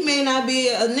said, he may not be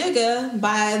a nigga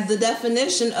by the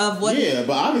definition of what. Yeah,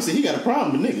 but obviously he got a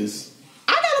problem with niggas.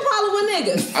 I got a problem with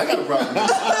niggas. I got a problem with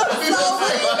niggas. So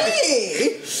what do you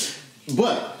mean?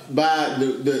 But by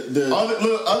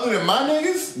the other than my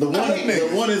niggas, the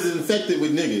one is infected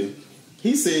with nigga.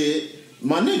 He said,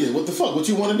 "My nigga, what the fuck? What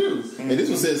you want to do?" Mm-hmm. And this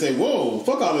one said, "Say, whoa,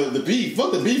 fuck all of the beef.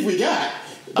 Fuck the beef we got.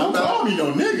 Don't call me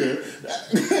no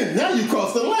nigga. Now you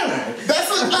crossed the line." That's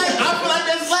like I feel like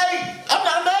that's like I'm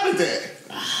not mad at that.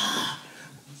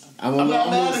 I'm not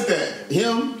mad at that.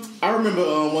 Him. I remember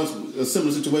once a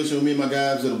similar situation with me and my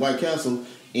guys at the White Castle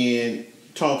and.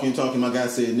 Talking, my guy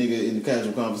said nigga in the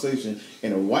casual conversation,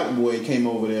 and a white boy came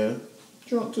over there,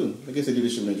 drunk too. I guess they do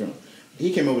this shit when they're drunk.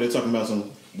 He came over there talking about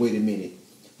wait a minute,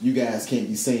 you guys can't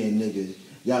be saying nigga.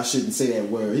 Y'all shouldn't say that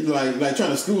word. He's like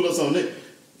trying to school us on it.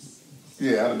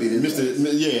 Yeah, I'll be this.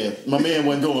 Yeah, my man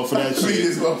wasn't going for that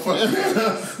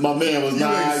shit. My man was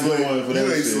not going for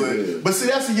that shit. Yeah. But see,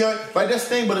 that's a young, like that's the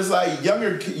thing. But it's like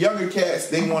younger cats,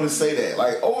 they want to say that.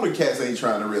 Like older cats ain't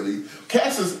trying to really.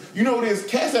 Cats is, you know what it is?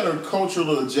 Cats that are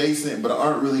cultural adjacent but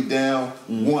aren't really down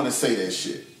want to say that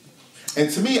shit. And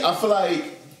to me, I feel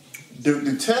like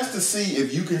the test to see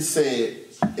if you can say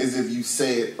it is if you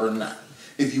say it or not.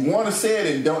 If you want to say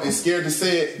it and scared to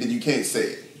say it, then you can't say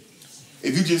it.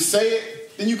 If you just say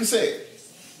it, then you can say it.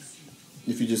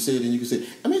 If you just say it, then you can say it.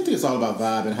 I mean, I think it's all about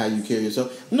vibe and how you carry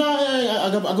yourself. No,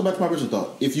 I go back to my original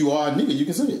thought. If you are a nigga, you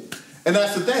can say it. And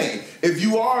that's the thing. If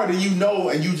you are, then you know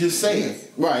and you just say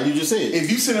it. Right, you just say it. If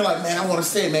you sitting like, man, I want to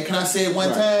say it, man, can I say it one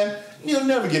time? You'll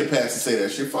never get a pass to say that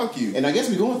shit. Fuck you. And I guess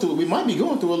we might be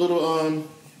going through a little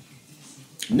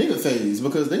nigga phase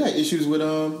because they got issues with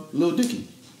Lil Dicky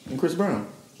and Chris Brown.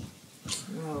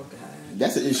 Oh, God.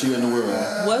 That's an issue in the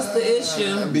world. What's the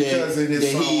issue? Because in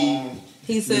his song...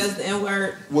 He says the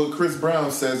N-word. Well, Chris Brown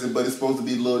says it, but it's supposed to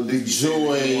be Lil Dicky.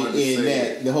 Joy in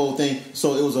that, the whole thing.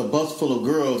 So it was a bus full of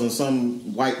girls in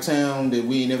some white town that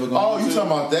we ain't never gonna Oh, you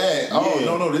talking about that? Oh, yeah.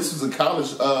 No, this was a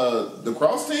college, the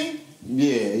cross team?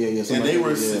 Yeah. And they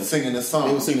were singing the song.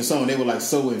 They were singing the song. They were like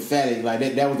so emphatic. Like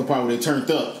that was the part where they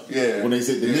turned up. Yeah. When they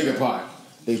said the nigga part.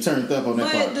 They turned up on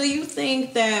that part. But do you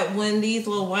think that when these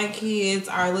little white kids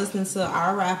are listening to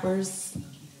our rappers,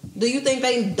 do you think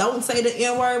they don't say the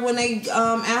N-word when they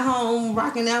at home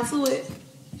rocking out to it?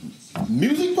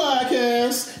 Music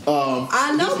podcast.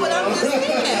 I know, but I'm just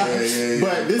saying.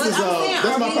 But this is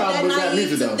that's my problem with rap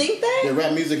music though. Think that? Yeah,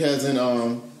 rap music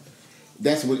hasn't.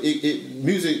 That's what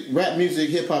rap music,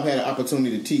 hip hop had an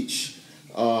opportunity to teach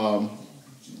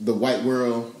the white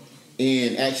world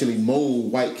and actually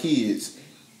mold white kids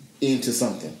into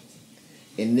something.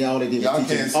 And all they did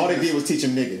was teach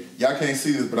him nigga. Y'all can't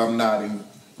see this, but I'm nodding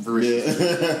voraciously.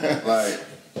 Yeah. Like,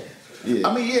 yeah.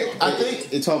 I mean, yeah, I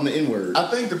think it taught him the N-word. I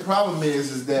think the problem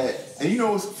is that, and you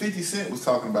know, 50 Cent was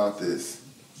talking about this.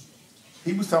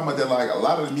 He was talking about that, like, a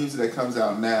lot of the music that comes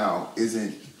out now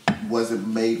wasn't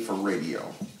made for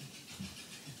radio.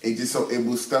 It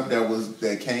was stuff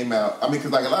that came out. I mean,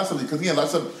 because like a lot of stuff, because again,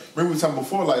 lots of remember we were talking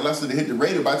before, like lots of that hit the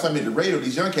radio. By the time it hit the radio,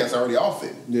 these young cats are already off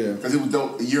it. Yeah, because it was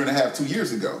dope a year and a half, 2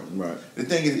 years ago. Right. The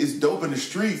thing is, it's dope in the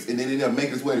streets, and then it ended up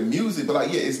making its way to music. But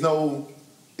like, yeah, it's no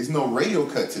radio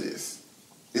cut to this.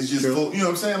 It's just full, you know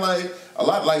what I'm saying? Like a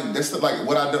lot, like that's like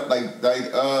what I don't like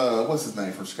what's his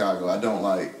name from Chicago? I don't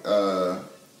like.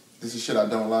 This is shit I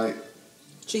don't like.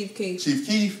 Chief Keef. Chief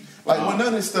Keef. Like, when none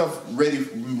of this stuff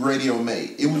radio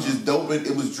made. It was just dope.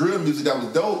 It was drill music that was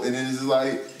dope. And then it's just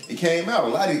like, it came out. A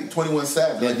lot of 21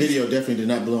 Savage. That video definitely did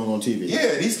not belong on TV.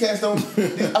 Yeah, these cats don't.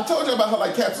 I told you about how,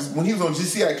 like, Caps, when he was on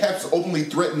GCI, Caps openly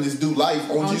threatened this dude life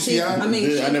on GCI.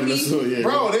 I never listened to it, yeah.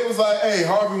 Bro, they was like, hey,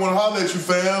 Harvey want to holler at you,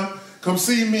 fam. Come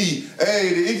see me.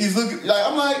 Hey, the Iggy's looking. Like,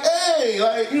 I'm like, hey.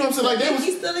 Like, you know what I'm saying? Like, the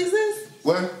Iggy still exists?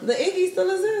 What? The Iggy still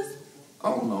exists? I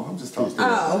don't know. I'm just talking.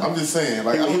 I'm just saying.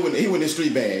 Like he went in the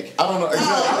street bag. I don't know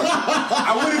exactly.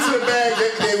 I went into the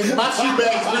bag. My street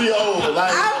bag is really old.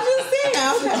 Like, I'm just saying.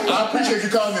 Okay. I appreciate you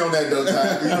calling me on that though,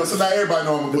 Ty. You know, so now everybody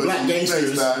know I'm a the black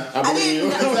gangsters. I believe you.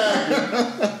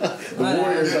 Exactly. The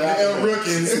Warriors, the El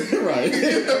Rookins, right?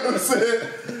 You know what I'm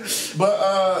saying?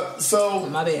 But so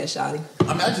my bad, Shotty.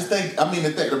 I mean, I just think. I mean,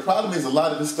 the problem is a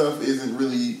lot of this stuff isn't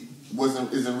really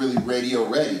radio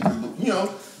ready. You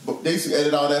know. But they used to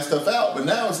edit all that stuff out, but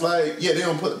now it's like, yeah, they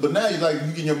don't put. But now you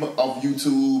get your off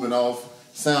YouTube and off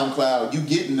SoundCloud, you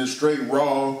getting the straight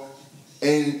raw,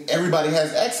 and everybody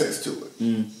has access to it,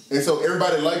 and so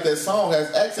everybody like that song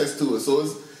has access to it. So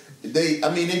they're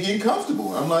getting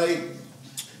comfortable. I'm like,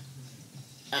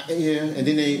 yeah, and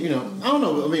then they, I don't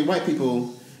know. I mean, white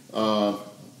people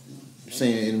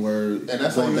saying N-word. And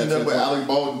that's how you end up with Alec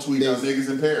Baldwin tweeting out niggas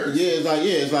in Paris. Yeah, it's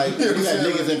like you got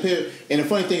niggas in Paris. And the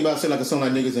funny thing about saying like a song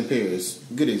like Niggas in Paris,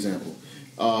 good example.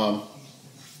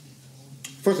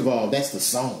 First of all, that's the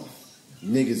song.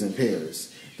 Niggas in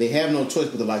Paris. They have no choice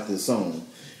but to like this song.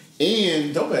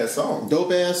 And dope ass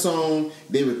song.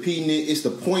 They repeating it. It's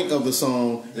the point of the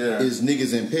song is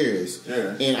Niggas in Paris.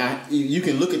 Yeah. And you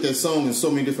can look at that song in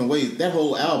so many different ways. That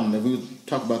whole album, if we would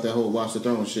talk about that whole Watch the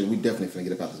Throne shit, we definitely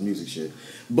forget about this music shit.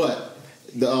 But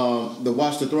the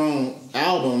Watch the Throne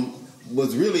album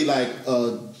was really like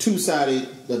a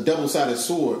double-sided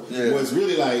sword. Yeah. Was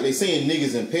really like they saying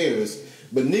niggas in Paris,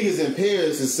 but niggas in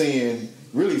Paris is saying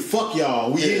really fuck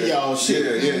y'all, we in y'all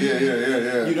shit.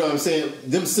 Yeah. You know what I'm saying?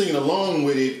 Them singing along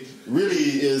with it really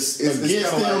is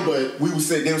against them, like, but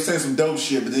they were saying some dope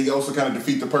shit, but they also kind of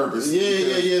defeat the purpose. Yeah.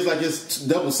 It's like it's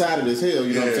double-sided as hell.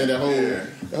 You know what I'm saying?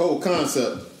 The whole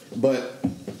concept. But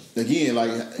again,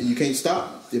 like you can't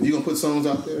stop if you're gonna put songs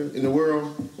out there in the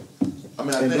world. I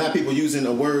mean, black people using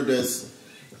a word that's.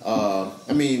 We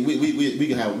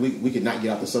could not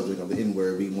get out the subject of the N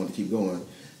word. We want to keep going.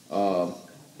 We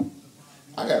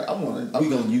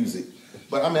gonna use it.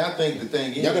 But I mean, I think the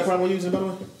thing is, y'all got a problem with using it, by the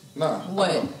way? Nah.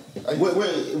 What?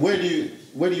 Where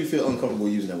do you feel uncomfortable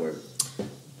using that word?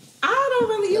 I don't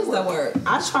really use that word.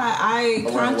 I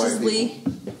consciously.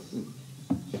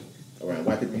 Around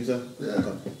white people use that? Yeah.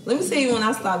 Okay. Let me tell you when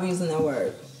I stopped using that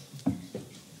word.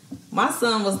 My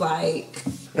son was like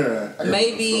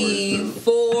maybe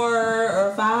 4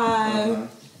 or 5,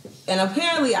 and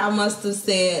apparently I must have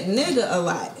said nigga a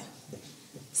lot.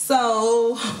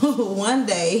 So one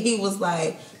day he was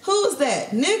like, "Who's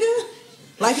that nigga?"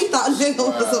 Like he thought nigga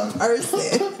was a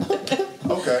person.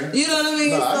 Okay. You know what I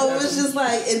mean? So it was just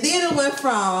like, and then it went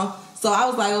from. So I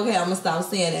was like, okay, I'm gonna stop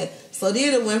saying it. So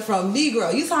then it went from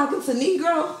Negro. You talking to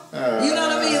Negro? You know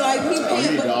what I mean? Like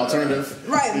you need the alternative,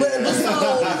 right? But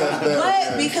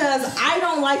because I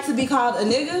don't like to be called a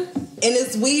nigga, and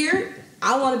it's weird.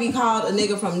 I want to be called a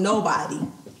nigga from nobody.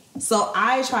 So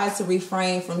I try to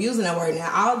refrain from using that word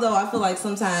now. Although I feel like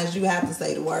sometimes you have to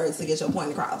say the words to get your point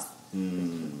across.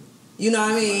 You know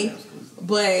what I mean?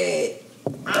 But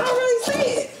I don't really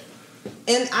say it,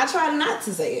 and I try not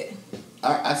to say it.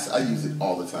 I use it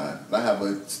all the time. I have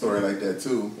a story like that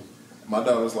too. My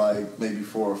daughter's like maybe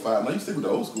 4 or 5. I used to stick with the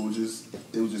old school. It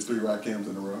was just 3 Rakims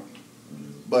in a row.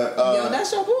 But yo,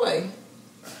 that's your boy.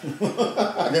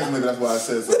 I guess maybe that's why I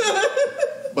said so.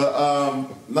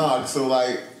 But so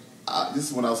like this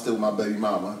is when I was still with my baby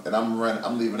mama, and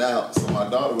I'm leaving out. So my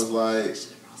daughter was like,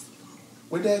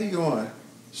 "Where Daddy going?"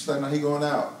 She's like, "No, he going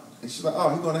out." And she's like, oh,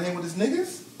 he gonna hang with his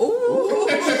niggas? Ooh.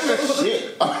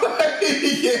 Shit.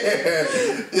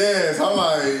 Yes. I'm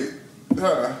like,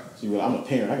 huh. She was, I'm a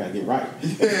parent. I gotta get right.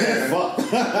 Yeah. Fuck.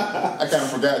 I kind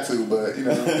of forgot to, but you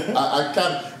know,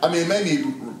 I mean, it made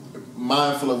me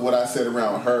mindful of what I said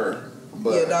around her.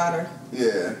 But your daughter.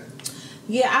 Yeah.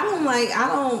 Yeah, I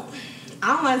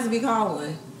don't like to be called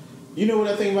one. You know what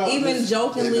I think about even this?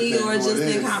 jokingly or just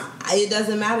think it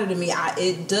doesn't matter to me.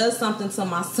 It does something to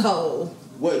my soul.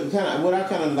 What I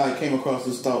kind of like came across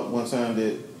this thought one time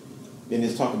that in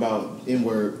this talk about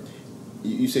N-word,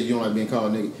 you said you don't like being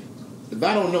called a nigga. If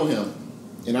I don't know him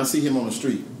and I see him on the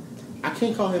street, I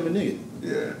can't call him a nigga.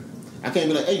 Yeah. I can't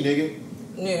be like, hey nigga.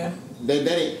 Yeah. There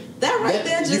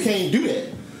just, you can't do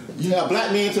that. You have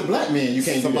black men to black men. You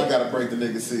can't. Somebody do that. Gotta break the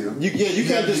nigga seal. You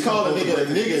can't just call a nigga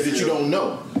that you don't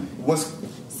know.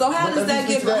 So how does that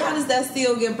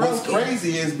seal get broken? What's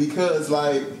crazy is because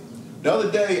like the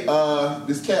other day,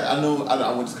 this cat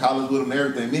I went to college with him and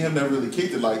everything. Me and him never really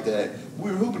kicked it like that. We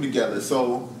were hooping together,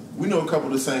 so we know a couple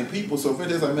of the same people. So if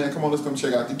it is like, man, come on, let's come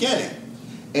check out the game.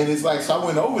 And it's like, so I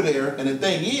went over there, and the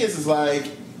thing is like,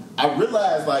 I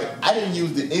realized like I didn't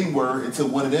use the N-word until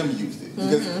one of them used it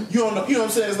because you don't know. You know what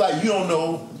I'm saying? It's like you don't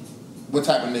know what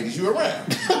type of niggas you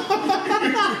around.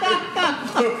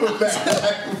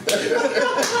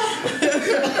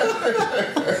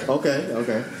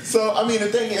 Okay. So I mean, the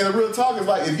thing and the real talk is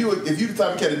like if you the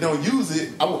type of cat that don't use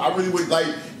it, I really would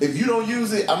like if you don't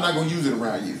use it, I'm not gonna use it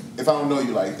around you if I don't know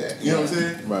you like that. You know what I'm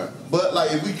saying? Right. But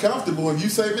like if we comfortable, if you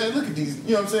say, man, look at these,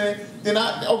 you know what I'm saying? Then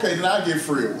I get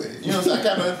free with it. You know what I'm saying? I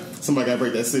kind of somebody gotta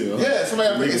break that seal. Yeah, somebody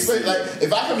gotta break it. Like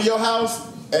if I come to your house.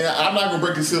 And I'm not gonna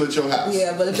break the seal at your house.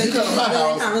 Yeah, but if they you come to my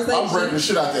house, I'm breaking breaking the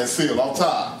shit out that seal on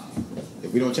top.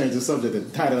 If we don't change the subject, the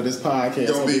title of this podcast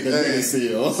Don't be the nigga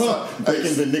seal.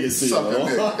 Breaking the nigga seal.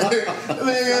 Nigga.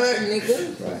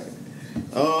 Right.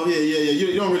 Oh yeah.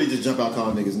 You don't really just jump out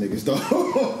calling niggas though.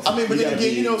 I mean, but then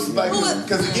again, you know, like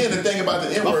because again, the thing about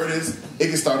the N-word is it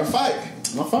can start a fight.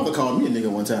 My father called me a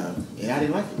nigga one time, and I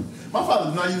didn't like it. My father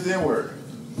did not use the N-word,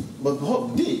 but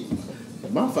Hope did.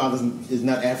 My father is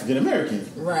not African American.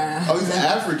 Right. Oh, he's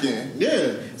African.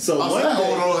 Yeah. So one day,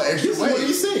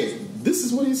 this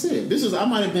is what he said. I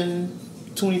might have been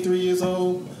 23 years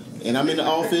old, and I'm in the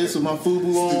office with my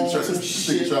FUBU on. Some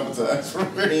shit. Traumatized.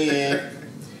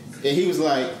 And he was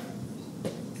like,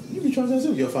 "You be traumatized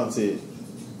too?" Your father said,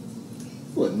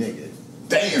 "What nigga?"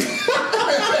 Damn.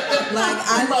 Like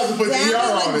I might as well put the ER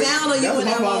on it. Down on you when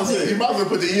that was You might as well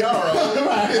put the ER on it.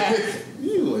 Right.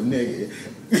 You a nigga.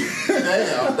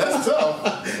 Damn, that's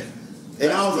tough.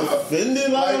 And I was offended.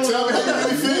 Like tell me how you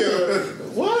really feel.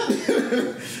 What?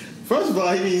 First of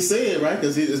all, he didn't say it right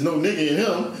because there's no nigga in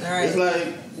him. Right. It's like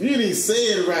you didn't say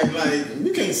it right. Like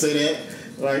you can't say that.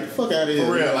 Like fuck out of here.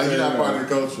 For real, like you're not part of the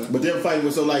culture. But they're fighting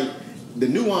with like the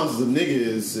nuances of nigga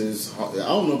is I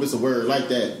don't know if it's a word like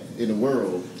that in the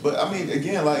world. But I mean,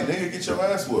 again, like nigga get your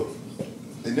ass whooped,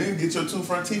 and nigga get your 2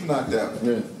 front teeth knocked out.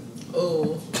 Yeah.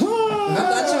 Oh. I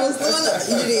thought you was doing that.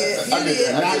 You did.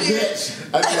 Not yet.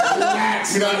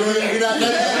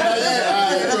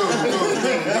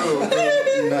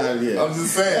 Not yet. I'm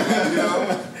just saying, you know,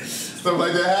 stuff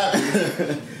like that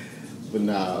happens. But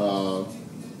nah,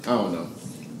 I don't know.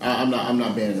 I'm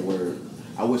not banning the word.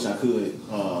 I wish I could.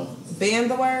 Ban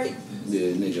the word?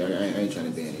 Yeah, nigga, I ain't trying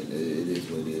to ban it. It is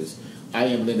what it is. I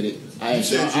am limited. I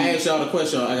asked y'all the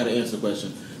question. I got to answer the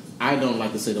question. I don't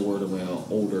like to say the word around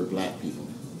older black people.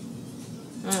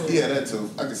 Yeah, that too.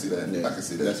 I can see that. Yeah, I can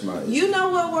see that. That's my. You know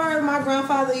what word my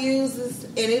grandfather uses,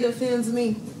 and it offends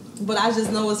me, but I just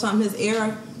know it's from his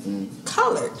era.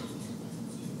 Colored.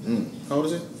 How old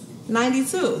is it?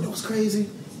 92. It was crazy.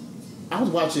 I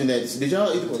was watching that. Did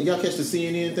y'all catch the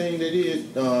CNN thing they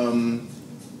did?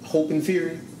 Hope and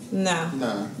Fury. No.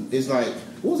 Nah. It's like,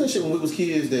 what was that shit when we was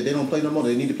kids that they don't play no more?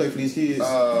 They need to play for these kids.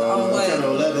 Channel 11. I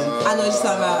know what you're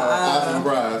talking about.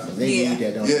 Bride. They need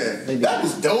that, don't they? That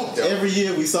was dope, though. Every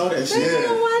year we saw that shit. They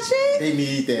don't watch it? They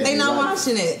need that. They not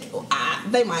watching it.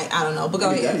 They might. I don't know. But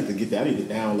go ahead. I need to get that. I need to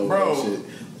download that shit.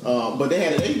 But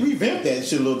they revamped that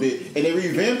shit a little bit, and they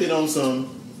revamped it on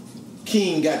some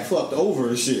King got fucked over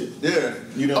and shit. Yeah.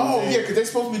 You know what I'm saying? Yeah, because they're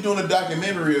supposed to be doing a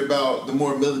documentary about the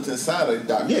more militant side of the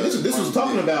documentary. Yeah, this was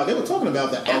talking about, they were talking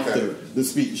about the after the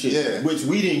speech shit, which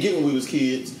we didn't get when we was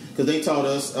kids, because they taught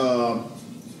us,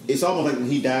 it's almost like when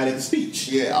he died at the speech.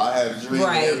 Yeah, I had a dream.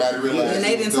 Right. Everybody realized. And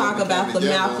they didn't talk about the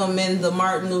Malcolm and the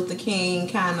Martin Luther King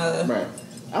kind of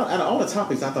Out of all the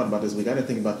topics I thought about this week, I didn't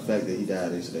think about the fact that he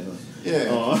died yesterday. Huh?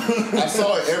 Yeah, I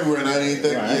saw it everywhere, and I didn't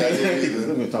think. Right. Yeah,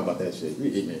 we're gonna talk about that shit.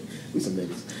 We some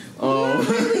niggas.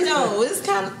 No, it's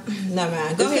kind of. Never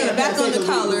mind. Go ahead. Back on the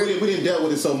color. We didn't dealt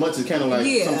with it so much. It's kind of like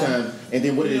sometimes. And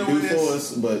then what did it do for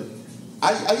us? But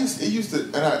I used to,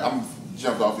 and I'm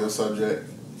jumped off your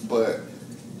subject, but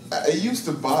it used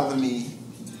to bother me,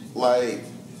 like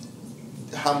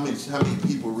how many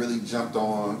people really jumped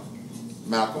on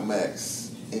Malcolm X.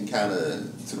 And kind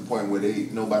of to the point where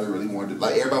nobody really wanted to,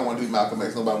 like, everybody wanted to be Malcolm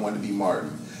X, nobody wanted to be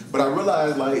Martin. But I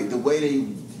realized, like, the way they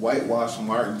whitewashed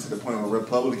Martin to the point where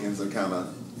Republicans are kind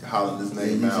of hollering his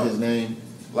name out. His name.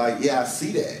 Like, yeah, I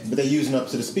see that. But they're using up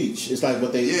to the speech. It's like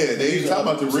what they... Yeah, they talk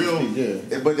about the real...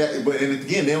 Yeah. But and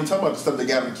again, they don't talk about the stuff that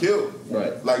got him killed.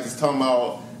 Right. Like, it's talking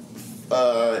about,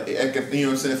 you know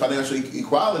what I'm saying, financial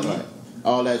equality. Right.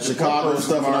 All that Chicago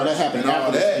stuff and all that happened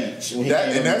after the speech. And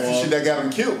that's the shit that got him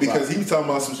killed because he was talking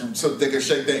about so they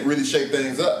could really shake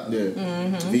things up. Yeah.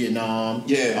 Mm-hmm. Vietnam.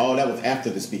 Yeah. All that was after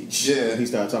the speech. Yeah. He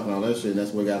started talking all that shit and that's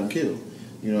what got him killed.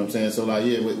 You know what I'm saying? So, like,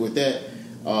 yeah, with that.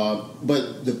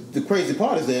 But the crazy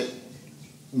part is that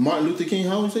Martin Luther King,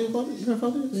 how old is your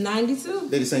grandfather? 92.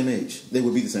 They're the same age. They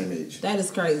would be the same age. That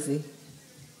is crazy.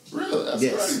 Really?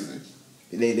 That's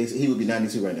crazy. He would be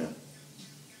 92 right now.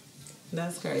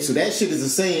 That's crazy. So that shit is the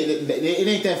same. It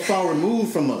ain't that far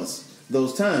removed from us,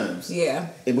 those times. Yeah.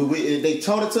 They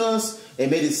taught it to us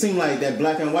and made it seem like that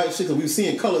black and white shit, because we were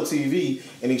seeing color TV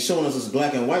and they showing us this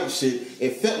black and white shit.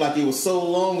 It felt like it was so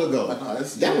long ago.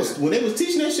 That was when they was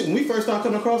teaching that shit, when we first started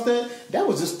coming across that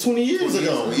was just 20 years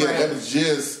ago. Yeah, that was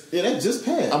just... Yeah, that just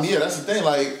passed. I mean, yeah, that's the thing.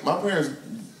 Like, my parents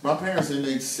are in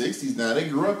their 60s now. They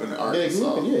grew up in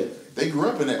Arkansas. They grew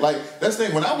up in it. Like, that's the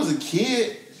thing. When I was a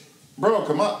kid... Bro,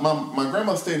 cause my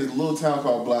grandma stayed in this little town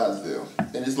called Blythesville,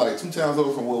 and it's like 2 towns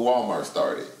over from where Walmart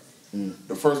started.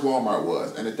 The first Walmart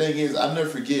was, and the thing is, I never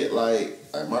forget. Like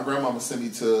my grandma would send me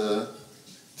to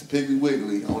Piggly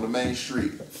Wiggly on the main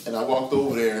street, and I walked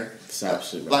over there.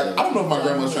 Like I don't know if my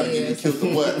grandma was trying to get me killed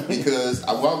or what, because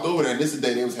I walked over there, and this is the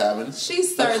day they was having. She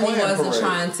certainly wasn't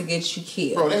trying to get you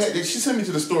killed. Bro, she sent me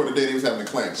to the store the day they was having a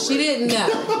Klan parade. She didn't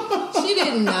know. She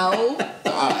didn't know.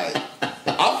 Alright.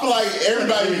 I feel like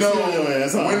everybody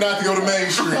knows when not to go to Main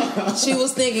Street. She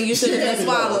was thinking you should have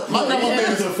swallowed. My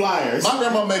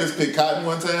grandma made us pick cotton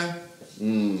one time.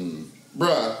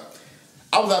 Bruh,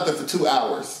 I was out there for 2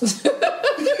 hours.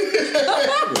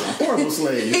 Horrible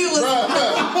slave. Bruh,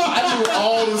 I knew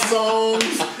all the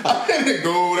songs. I didn't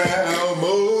go down,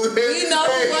 move. You know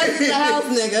who wasn't the house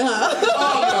nigga, huh?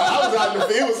 Oh no, I was out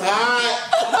there. It was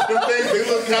hot. Them things, they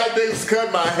looked hot. They was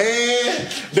cutting my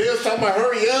hand. They was talking about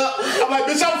hurry up. I'm like,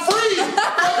 bitch, I'm free. She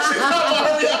talking about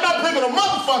hurry up. I'm not picking a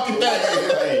motherfucking thing.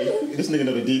 Hey, this nigga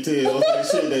know the details. That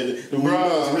shit that the movie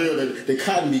was real. The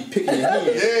cotton be picking your hand.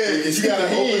 Yeah, you gotta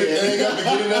open the thing up to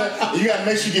get in there. You gotta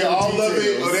make sure you get all of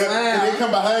it. Or they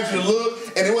come behind you to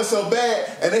look, and it was so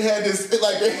bad. And they had this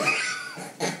like they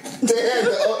had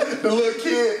the little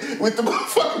kid with the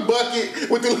motherfucking bucket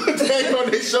with the little thing on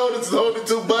their shoulders holding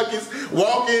 2 buckets,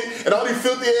 walking, and all these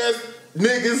filthy ass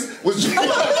niggas was drinking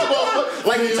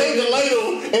like they take the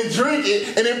ladle and drink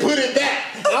it and then put it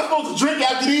back. And I'm supposed to drink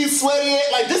after these sweaty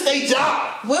ass, like this ain't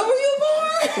job. When were you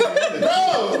born? Bro,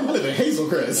 I live in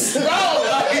Hazelcrest. Bro,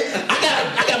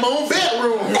 I got my own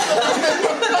bedroom.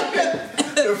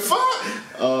 The fuck?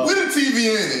 With a TV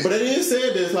in it. But it is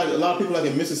said that it's like a lot of people like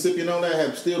in Mississippi and all that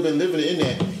have still been living in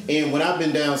that. And when I've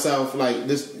been down south, like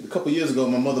this a couple years ago,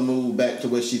 my mother moved back to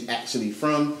where she's actually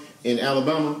from in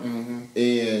Alabama.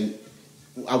 And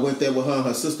I went there with her and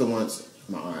her sister once.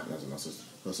 My aunt, that's my sister.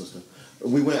 Her sister.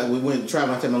 We went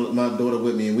traveling. I take my daughter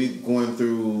with me, and we going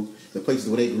through the places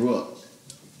where they grew up.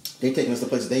 They taking us to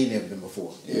places they never been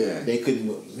before. Yeah. They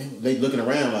couldn't. They looking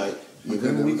around like. We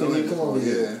couldn't even come over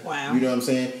here. Wow. You know what I'm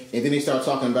saying? And then they start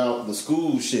talking about the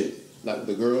school shit. Like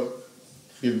the girl,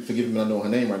 forgive me, I don't know her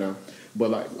name right now.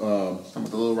 But like... Talking about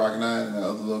the little Rock 9 and the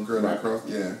other little girl right across.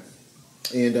 Yeah.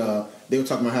 And they were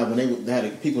talking about how when they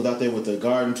had people out there with the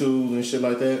garden tools and shit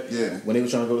like that. Yeah. When they were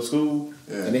trying to go to school.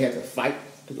 Yeah. And they had to fight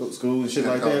to go to school and shit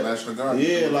like that. National Guard.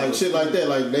 Yeah, like shit like that.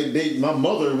 Like they my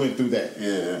mother went through that.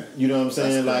 Yeah. You know what I'm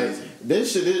saying? Like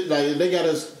this shit is like they got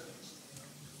us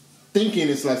thinking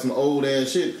it's like some old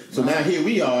ass shit. So now here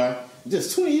we are,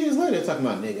 just 20 years later, talking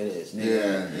about nigga this,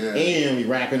 nigga that. And we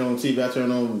rapping on TV. I turn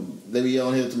on, they be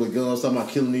on here with guns talking about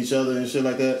killing each other and shit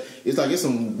like that. It's like it's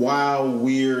some wild,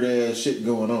 weird ass shit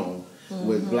going on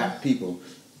with black people,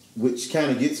 which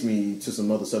kind of gets me to some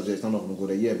other subjects. I don't know if I'm gonna go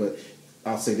there yet, but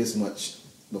I'll say this much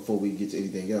before we get to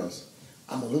anything else.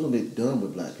 I'm a little bit done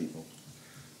with black people.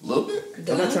 A little bit?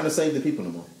 I'm not trying to save the people no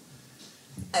more.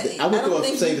 I would go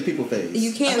save the people phase.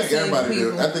 You can't. I think everybody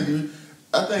do.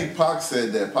 I think Pac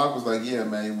said that. Pac was like, "Yeah,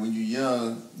 man, when you're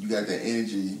young, you got that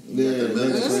energy. You got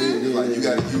that you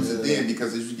got to use it then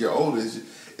because as you get older,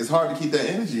 it's hard to keep that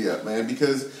energy up, man.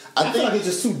 Because I feel like it's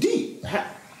just too deep.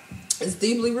 It's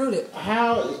deeply rooted.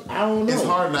 I don't know. It's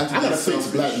hard not to. I gotta fix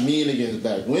black men against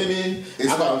black women.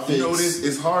 It's hard. You know,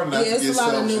 it's hard not to get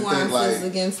selfish and think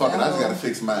like, "Fuck it, I just gotta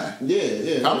fix mine."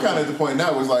 Yeah. I'm kind of at the point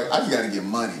now where it's like I just gotta get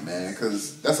money, man,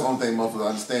 because that's the only thing motherfuckers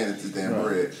understand is this damn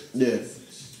bread. Yeah.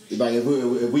 Like if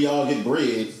we all get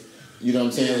bread, you know what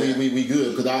I'm saying? Yeah. We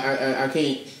good because I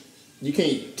can't. You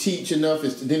can't teach enough.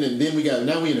 Then we got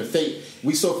now we in a fake.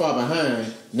 We so far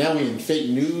behind. Now we in fake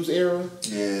news era.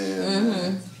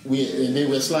 Yeah. And then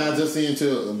what slides us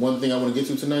into one thing I want to get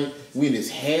to tonight. We in this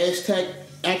hashtag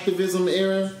activism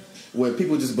era where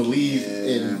people just believe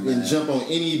and jump on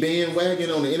any bandwagon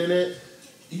on the internet.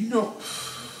 You know.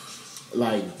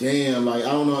 Like, damn, like,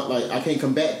 I don't know, like, I can't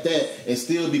combat that and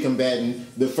still be combating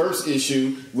the first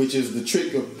issue, which is the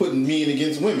trick of putting men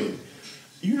against women.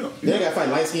 You know. Then I gotta fight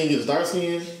light skin against dark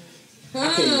skin. You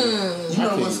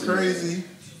know what's crazy?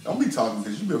 Don't be talking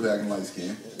because you been acting light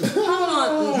skin. Hold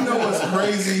on. You know what's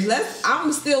crazy?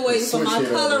 I'm still waiting for my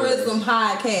colorism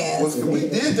podcast. We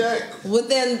did that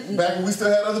back when we still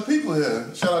had other people here.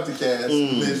 Shout out to Cass.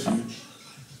 Miss you.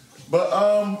 But,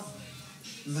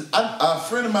 a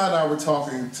friend of mine and I were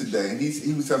talking today, and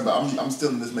he was talking about, I'm still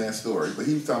in this man's story, but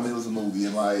he was telling me it was a movie,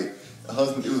 and like, it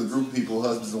was a group of people,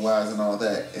 husbands and wives and all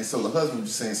that, and so the husband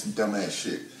was saying some dumbass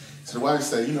shit. So the wife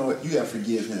said, you know what, you gotta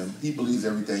forgive him. He believes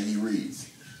everything he reads.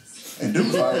 And dude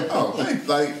was like, oh, thanks,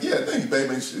 thank you,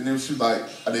 baby. And then she was like,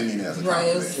 I didn't mean that as a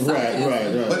compliment.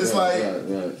 Right. But it's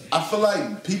I feel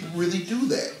like people really do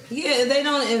that. Yeah, they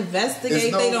don't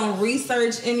investigate, they don't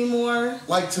research anymore.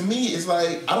 Like, to me, it's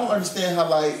like, I don't understand how,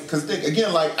 like, because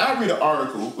again, like, I read an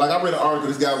article,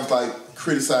 this guy was like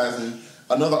criticizing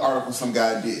another article some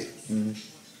guy did. Mm-hmm.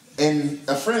 And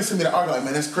a friend sent me the article, like,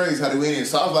 man, that's crazy how they went in.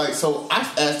 So I was like, so I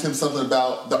asked him something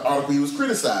about the article he was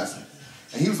criticizing.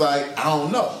 And he was like, I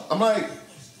don't know. I'm like,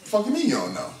 fuck you mean you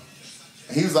don't know?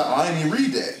 And he was like, oh, I didn't even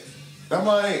read that. And I'm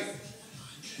like,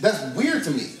 that's weird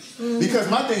to me. Mm-hmm. Because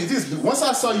my thing is this, once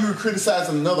I saw you were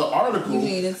criticizing another article,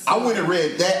 I went and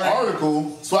read that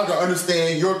article so I could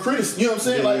understand your criticism. You know what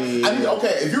I'm saying? Like,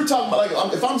 okay, if you're talking about,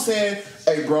 like, if I'm saying,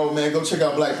 hey, bro, man, go check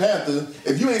out Black Panther.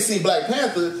 If you ain't seen Black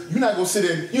Panther, you're not going to sit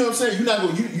in, you know what I'm saying? You're not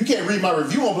going you can't read my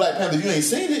review on Black Panther if you ain't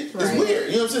seen it. Right. It's weird.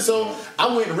 You know what I'm saying? So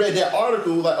I went and read that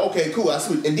article, like, okay, cool, I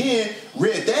see. And then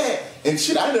read that, and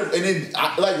shit, and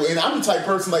I'm the type of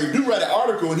person, like, if you write an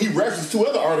article and he references 2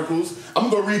 other articles, I'm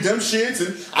going to go read them shits,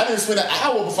 and I didn't spend an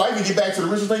hour before I even get back to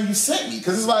the original thing you sent me.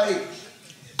 Because it's like,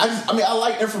 I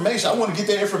like information. I want to get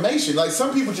that information. Like,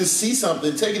 some people just see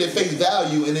something, take it at face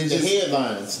value, and then the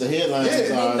headlines. The headlines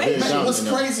are very man, what's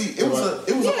crazy? It was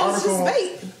an article.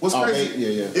 What's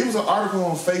crazy? It was an article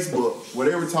on Facebook where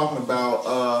they were talking about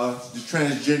the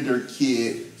transgender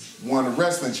kid won a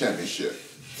wrestling championship,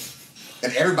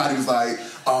 and everybody was like,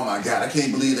 "Oh my god, I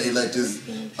can't believe they let this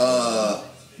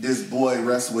boy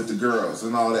wrestle with the girls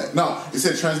and all that." No, it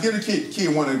said transgender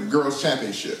kid won a girls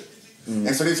championship. Mm.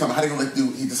 And so they talking about how they gonna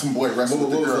let some boy wrestle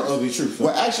with the girl. What was the ugly truth?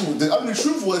 Well, actually, the ugly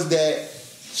truth was that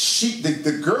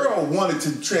the girl wanted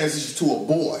to transition to a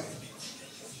boy.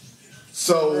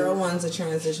 So the girl wanted to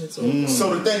transition to a boy.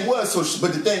 So the thing was, so she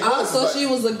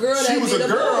was a girl that did a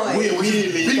boy. It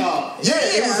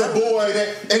was a boy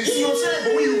that, and you see what I'm saying?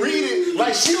 But when you read it,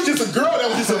 like, she was just a girl that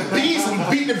was just a beast and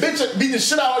beating the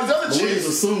shit out of all these other chicks. We just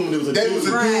assumed it was a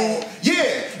dude.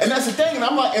 Yeah, and that's the thing. And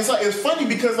I'm like, it's funny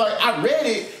because, like, I read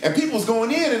it and people was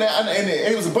going in and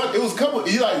it was a couple.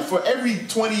 Like, for every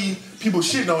 20 people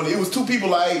shitting on it, it was 2 people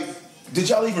like, did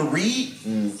y'all even read?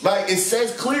 Like, it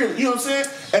says clearly, you know what I'm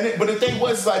saying? But the thing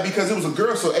was, like, because it was a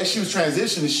girl, so as she was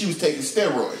transitioning, she was taking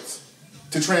steroids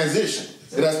to transition.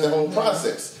 And that's the whole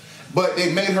process. But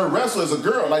they made her wrestle as a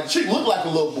girl. Like, she looked like a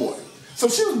little boy. So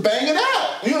she was banging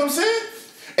out. You know what I'm saying?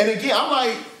 And again, I'm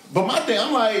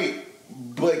like,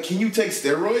 but can you take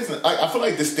steroids? And I feel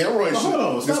like the steroids. Hold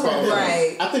on, stop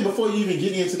right. I think before you even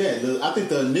get into that, I think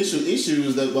the initial issue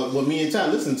is that what me and Ty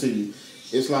listened to you,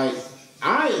 it's like,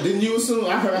 didn't you assume?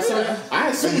 I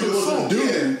assumed it was a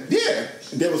dude. Yeah.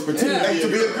 That was pretending to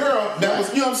be a girl. That was,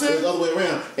 you know what I'm saying? It was the other way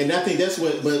around. And I think that's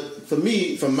what. But for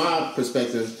me, from my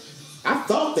perspective, I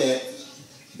thought that,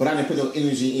 but I didn't put no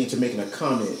energy into making a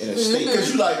comment in a statement.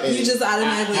 Because you just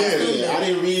automatically. I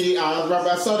didn't read it.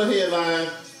 I saw the headline.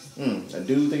 A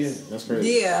dude thinking that's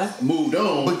crazy. Yeah. Moved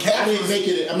on. But Cass didn't make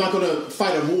it. I'm not gonna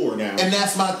fight a war now. And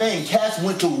that's my thing. Cass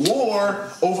went to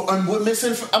war over what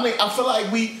misinformation. I mean, I feel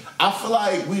like I feel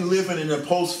like we living in a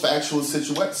post-factual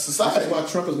society. That's why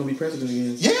Trump is going to be president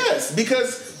again. Yes,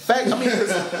 because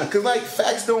because like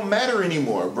facts don't matter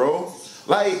anymore, bro.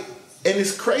 Like, and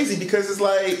it's crazy because it's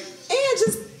like, and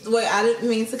just wait, I didn't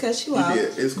mean to cut you off.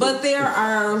 It's cool. But there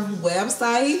are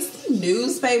websites,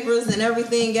 newspapers, and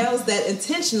everything else that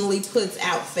intentionally puts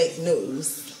out fake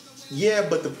news. Yeah,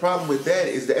 but the problem with that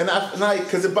is that, and I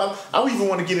don't even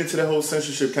want to get into the whole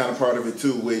censorship kind of part of it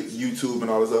too with YouTube and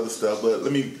all this other stuff. But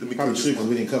let me probably should, because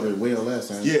we didn't cover it well last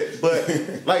time. Yeah,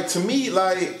 but like to me,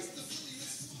 like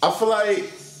I feel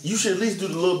like you should at least do a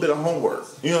little bit of homework.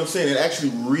 You know what I'm saying? And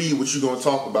actually read what you're going to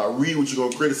talk about, read what you're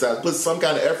going to criticize, put some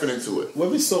kind of effort into it. Well,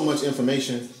 there's so much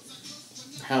information.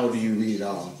 How do you read it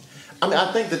all? I mean,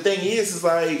 I think the thing is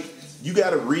like you got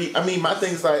to read. I mean, my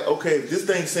thing's like, okay, if this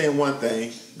thing's saying one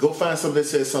thing, go find something that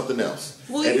says something else.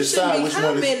 Well, you shouldn't be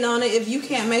commenting on it if you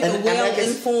can't make a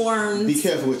well-informed... Be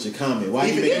careful with your comment. Why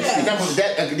you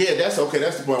that's okay.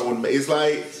 That's the point I want to make. It's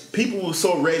like people were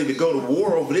so ready to go to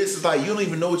war over this. It's like you don't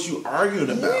even know what you're arguing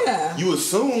about. Yeah. You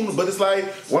assume, but it's like,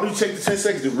 why don't you take the 10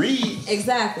 seconds to read?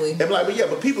 Exactly. And like,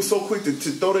 but people so quick to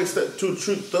throw their stuff to the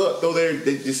truth, throw their,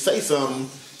 they just say something.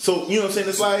 So you know what I'm saying?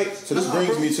 It's like, so this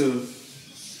brings me to.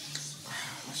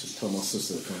 Tell my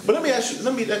sister. But let me ask you.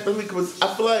 Let me. Cause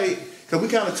I feel like because we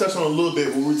kind of touched on a little bit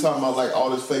when we were talking about like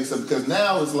all this fake stuff. Because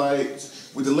now it's like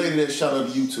with the lady that shot up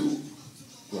YouTube,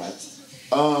 right?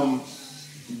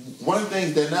 One of the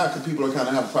things that now, because people are kind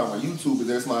of having a problem with YouTube, is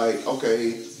there's like,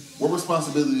 okay, what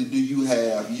responsibility do you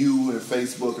have, you and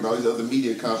Facebook and all these other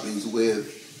media companies, with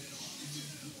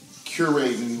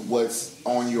curating what's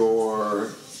on your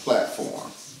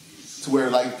platform? To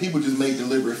where like people just make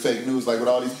deliberate fake news, like with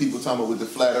all these people talking about with the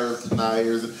flat Earth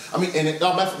deniers. I mean, and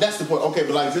that's the point. Okay,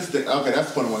 but like that's the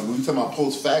point. When we talking about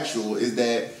post factual, is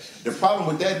that the problem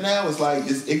with that now is like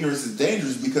this ignorance is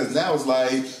dangerous, because now it's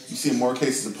like you see more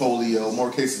cases of polio, more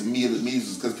cases of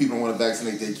measles, because people don't want to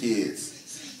vaccinate their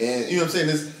kids, and you know what I'm saying.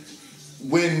 This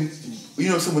when you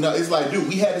know someone else, it's like, dude,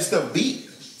 we had this stuff beat,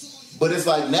 but it's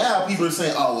like now people are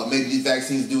saying, oh, well, maybe these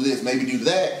vaccines do this, maybe do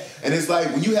that. And it's like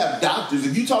when you have doctors,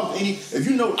 if you talk to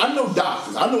I know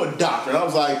doctors. I know a doctor, and I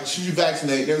was like, should you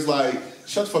vaccinate? There's like,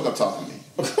 shut the fuck up talking to me.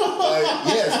 Like,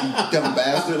 yes, you dumb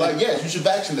bastard. Like, yes, you should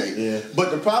vaccinate. Yeah.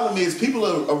 But the problem is people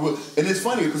are and it's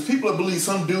funny because people believe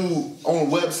some dude on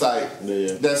a website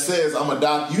that says I'm a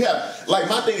doctor. You have, like,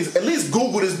 my thing is at least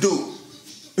Google this dude.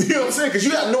 You know what I'm saying? Because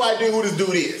you have no idea who this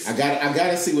dude is. I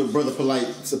gotta see what Brother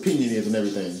Polite's opinion is and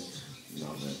everything. No,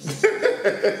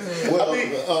 man. Well, I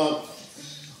mean,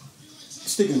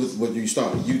 sticking with what you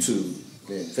started, YouTube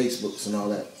and Facebooks and all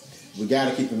that, we got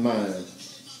to keep in mind,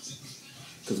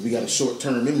 because we got a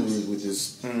short-term memory with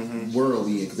this world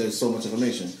we in, because there's so much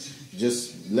information.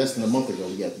 Just less than a month ago,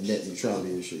 we got net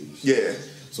neutrality issues. Yeah.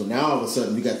 So now all of a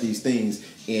sudden we got these things,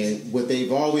 and what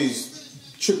they've always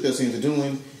tricked us into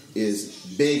doing is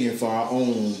begging for our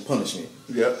own punishment.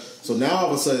 Yep. So now all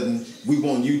of a sudden we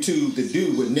want YouTube to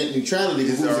do what net neutrality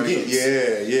was against. Yeah.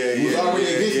 It was already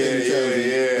against net neutrality.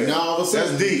 Yeah. And now all of a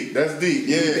sudden that's deep.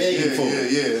 Yeah. Begging for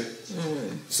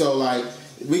it. So like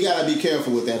we gotta be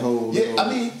careful with that whole. Yeah, I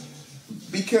mean,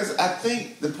 because I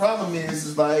think the problem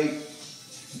is like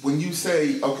when you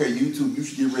say, okay, YouTube, you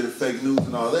should get rid of fake news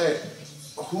and all that.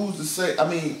 Who's to say? I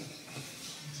mean,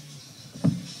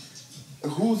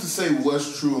 who's to say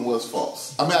what's true and what's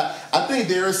false? I mean, I think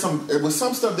there is with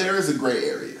some stuff there is a gray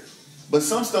area, but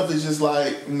some stuff is just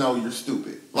like, no, you're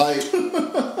stupid. Like, you know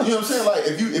what I'm saying? Like,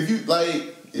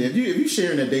 if you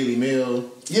sharing a Daily Mail,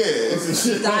 .uk.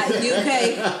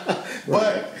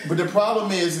 But the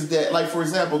problem is that, like, for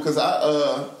example, because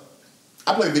I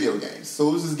play video games, so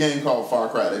it was this game called Far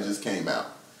Cry that just came out.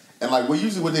 And like, what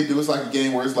they do is like a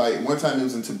game where it's like, one time it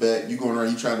was in Tibet, you going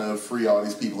around, you trying to free all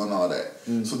these people and all that.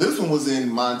 So this one was in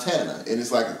Montana, and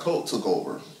it's like a cult took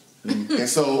over. And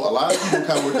so a lot of people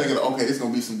kind of were thinking, okay, this is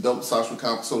going to be some dope social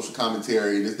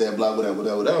commentary, this, that, blah,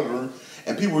 whatever.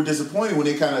 And people were disappointed when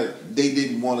they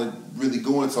didn't want to really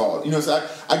go into all. You know, so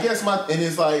I guess and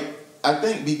it's like, I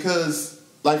think because,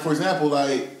 like, for example,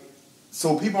 like,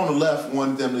 so people on the left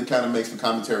wanted them to kind of make some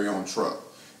commentary on Trump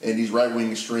and these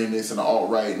right-wing extremists and the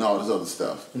alt-right and all this other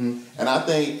stuff. And I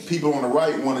think people on the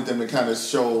right wanted them to kind of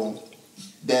show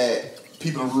that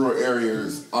people in rural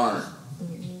areas aren't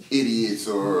idiots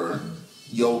or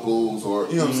yokels or,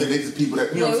 you know what I'm saying? They just people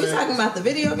that, you know what I'm saying? We're talking about the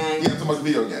video game? Yeah, I'm talking about the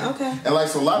video game. Okay. And like,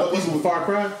 so a lot of people... Far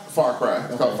Cry? Far Cry.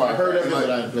 It's called Far Cry. I heard of it, but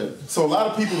I didn't play it. So a lot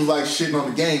of people was like shitting on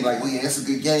the game, like, well, yeah, it's a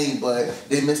good game, but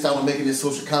they missed out on making this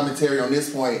social commentary on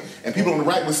this point. And people on the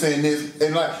right were saying this.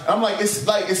 And like, I'm like,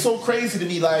 it's so crazy to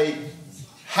me, like,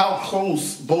 how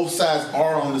close both sides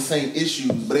are on the same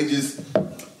issues, but they just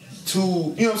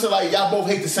you know what I'm saying? Like, y'all both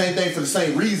hate the same thing for the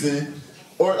same reason.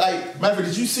 Or, like, matter of fact,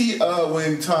 did you see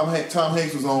when Tom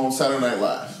Hanks was on Saturday Night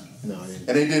Live? No, I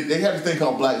didn't. And they had a thing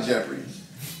called Black Jeopardy.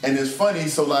 And it's funny,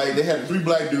 so, like, they had 3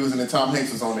 black dudes, and then Tom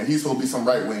Hanks was on there. He's supposed to be some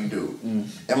right-wing dude.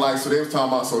 And, like, so they was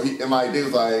talking about, they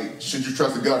was like, should you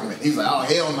trust the government? He was like, oh,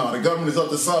 hell no, the government is up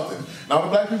to something. And all the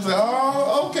black people was like,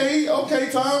 oh, okay,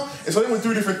 Tom. And so they went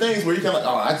through different things where you kind of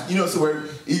like, so where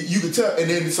you could tell. And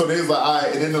then, so they was like, all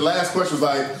right. And then the last question was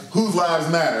like, whose lives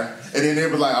matter? And then they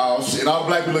were like, oh, shit. And all the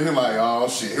black people looking like, oh,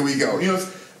 shit, here we go.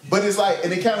 But it's like,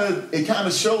 and it kind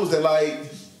of shows that, like,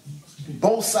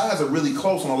 both sides are really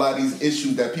close on a lot of these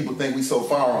issues that people think we so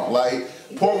far on. Like,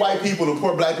 poor white people and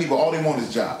poor black people, all they want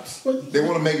is jobs. They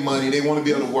want to make money. They want to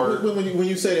be able to work. When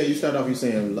you say that, you start off, you're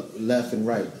saying left and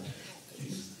right.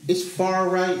 It's far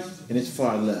right and it's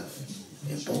far left.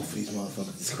 And both of these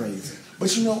motherfuckers is crazy.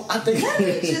 But I think... Let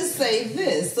me just say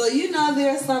this. So,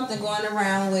 there's something going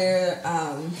around where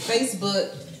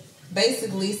Facebook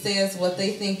basically says what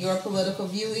they think your political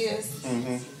view is.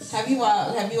 Mm-hmm. Have you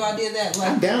all did that?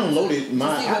 Like, I downloaded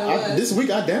this week.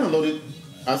 I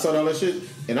saw all that shit,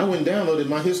 and I went and downloaded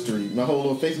my history, my whole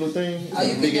little Facebook thing.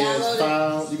 It's a big ass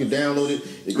file. You can download it.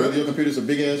 It goes to your computer. It's a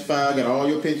big ass file. Got all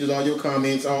your pictures, all your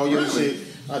comments, all your shit.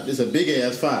 It's a big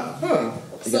ass file. Huh.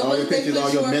 You got all your pictures, all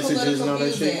your messages, and all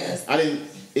that shit.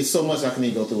 It's so much I can't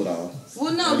even go through it all.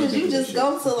 Well, no, because you just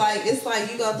go to it's like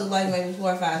you go through like maybe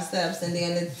 4 or 5 steps, and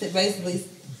then it's basically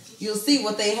you'll see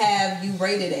what they have you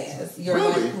rated as your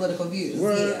political views.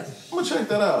 Right. Yeah, I'm gonna check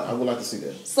that out. I would like to see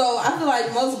that. So I feel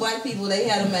like most black people, they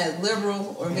had them as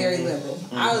liberal or very liberal.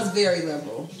 I was very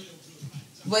liberal,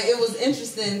 but it was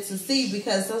interesting to see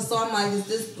because so I'm like, is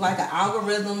this like an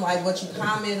algorithm, like what you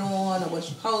comment on or what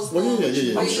you post? Well,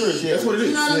 yeah. I'm sure that's what it is.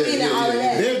 You know what I mean? And all of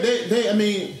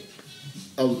that.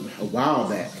 A while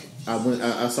back,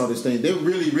 I saw this thing. They're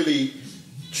really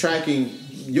tracking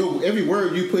every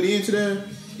word you put into there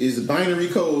is binary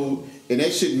code, and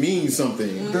that shit means something.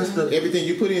 Mm-hmm. Everything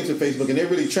you put into Facebook, and they're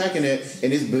really tracking that,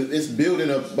 and it's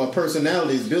building a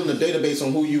personality. It's building a database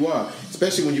on who you are,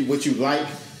 especially what you like.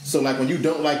 So, like, when you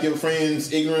don't like your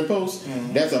friend's ignorant posts,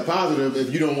 that's a positive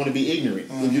if you don't want to be ignorant,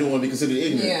 if you don't want to be considered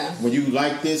ignorant. Yeah. When you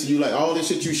like this, you like all this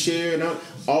shit you share, and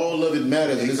all of it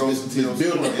matters, and it's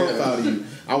building a profile to you.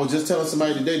 I was just telling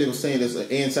somebody today, they were saying there's an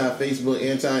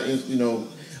anti-Facebook,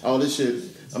 all this shit.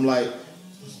 I'm like,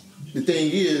 the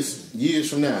thing is, years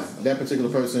from now, that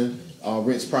particular person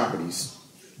rents properties.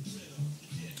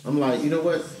 I'm like, you know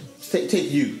what?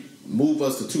 Take you, move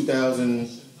us to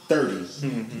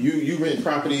 2030. You rent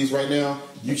properties right now.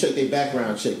 You check their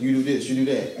background check. You do this. You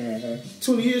do that.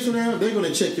 20 years from now, they're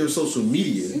gonna check your social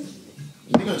media.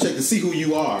 They're gonna check to see who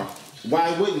you are.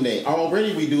 Why wouldn't they?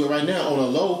 Already we do it right now on a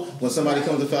low. When somebody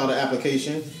comes to file the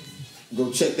application,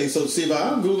 go check their social. See if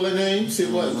I'll Google their name. See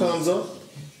what comes up.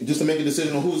 Just to make a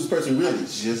decision on who's this person really. I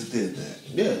just did that.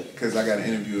 Yeah. Because I got to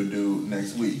interview a dude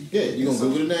next week. Yeah, you're going to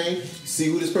Google the name, see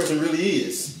who this person really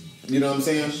is. You know what I'm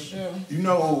saying? Sure. You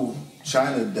know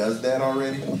China does that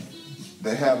already?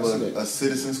 They have a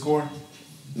citizen score.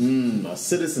 A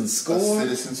citizen score? A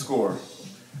citizen score.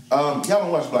 Y'all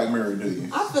don't watch Black Mirror, do you?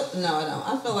 No, I don't.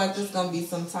 I feel like there's going to be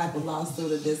some type of lawsuit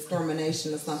or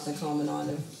discrimination or something coming on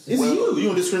it. You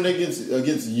don't discriminate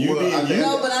against you being you.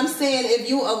 No, but I'm saying if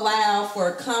you allow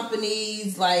for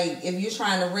companies, like if you're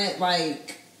trying to rent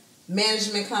like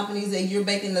management companies and you're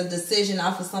making a decision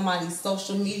off of somebody's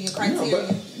social media criteria.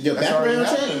 No, your background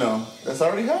check? That's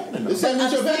already happening. It's happening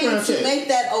with your background check. To make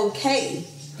that okay.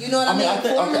 You know what I mean? I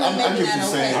get what you're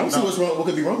saying. I don't see what's wrong. What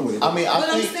could be wrong with it? I'm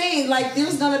saying, like,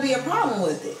 there's going to be a problem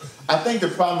with it. I think the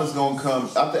problem is going to come.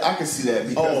 I can see that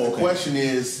because the question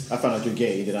is, I found out you're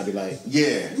gay, then I'd be like,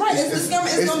 yeah, right.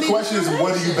 The question is,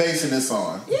 what are you basing this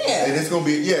on? Yeah, and it's going to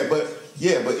be but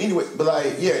anyway, but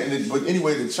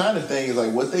anyway, the China thing is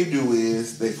like what they do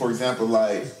is they, for example,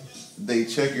 like they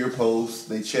check your posts,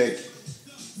 they check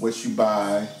what you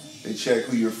buy, they check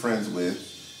who you're friends with,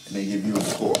 and they give you a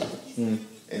score.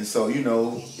 And so,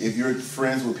 if you're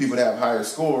friends with people that have higher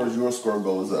scores, your score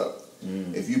goes up.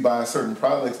 If you buy certain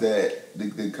products that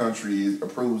the country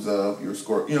approves of, your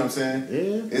score, you know what I'm saying?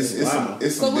 Yeah.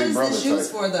 It's some big brother type. So what is this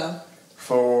used for, though?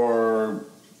 For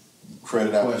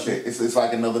credit application. It's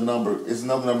like another number. It's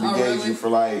another number to gauge you for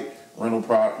like rental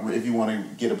property, if you want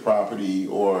to get a property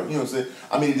or, you know what I'm saying?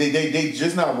 I mean, they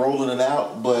just not rolling it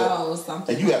out, but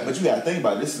something. And you got to think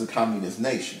about it. This is a communist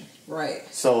nation. Right.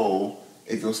 So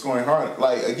if you're scoring hard,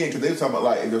 like, again, because they were talking about,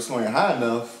 like, if you're scoring high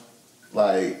enough,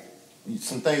 like,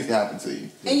 some things can happen to you.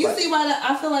 And you see why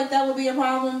I feel like that would be a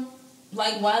problem?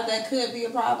 Like, why that could be a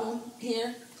problem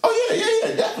here? Oh,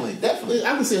 yeah, definitely.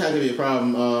 I can see how it could be a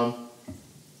problem.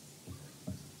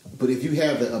 But if you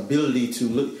have the ability to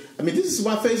look, I mean, this is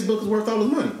why Facebook is worth all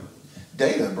this money.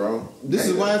 Data, bro. This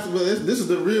is why. This is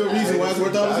the real reason why it's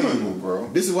worth all this money, bro.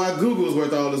 This is why Google is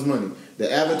worth all this money.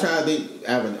 The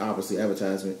obviously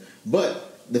advertisement,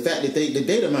 but the fact that the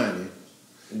data mining,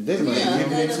 giving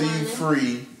it to you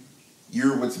free,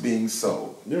 you're what's being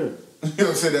sold. Yeah, you know what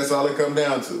I'm saying. That's all it comes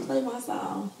down to. Play my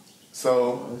song.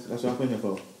 So that's what I'm here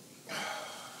for.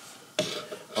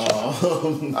 All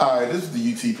right, this is the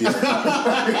UTP.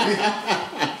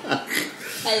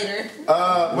 Hater.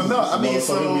 But no, I mean,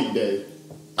 so weekday.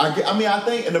 I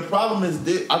think, and the problem is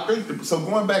this. I think so.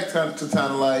 Going back to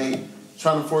kind of like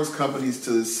trying to force companies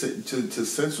to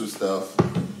censor stuff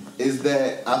is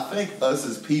that I think us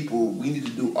as people we need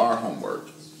to do our homework,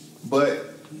 but.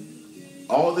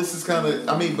 All this is kind of,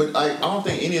 but I don't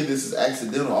think any of this is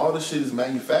accidental. All this shit is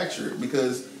manufactured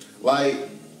because, like,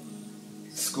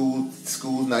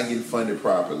 school's not getting funded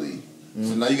properly. Mm-hmm.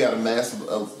 So now you got a mass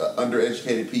of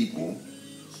undereducated people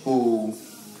who,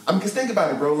 because think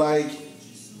about it, bro. Like,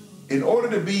 in order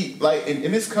to be, like,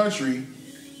 in this country,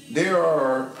 there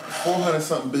are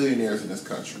 400-something billionaires in this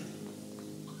country.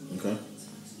 Okay.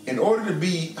 In order to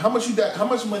be, how much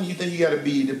money you think you got to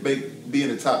be to be in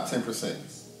the top 10%?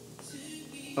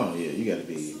 Oh yeah, you got to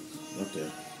be up there.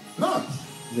 No.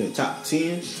 Yeah, top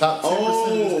 10? Top 10%.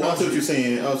 Oh, I see what you're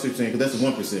saying. Because that's the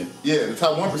 1%. Yeah, the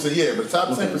top 1%, yeah, but the top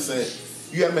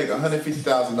 10%, you got to make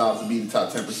 $150,000 to be the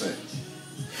top 10%.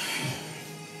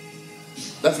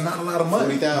 That's not a lot of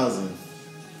money. 40,000.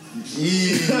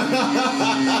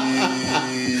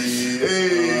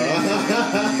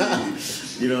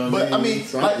 You know what I mean?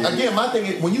 But again, my thing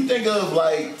is, when you think of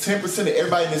like 10% of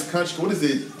everybody in this country, what is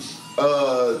it?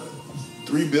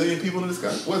 3 billion people in this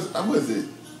country. What is it?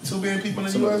 2 billion people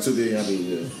in the U.S. 2 billion,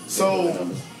 yeah. So,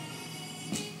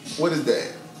 what is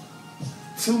that?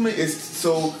 2 million.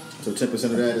 So 10%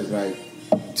 of that is like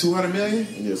 200 million.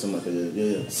 Yeah, something like that.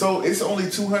 Yeah. So it's only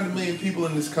 200 million people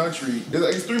in this country.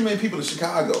 It's 3 million people in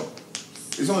Chicago.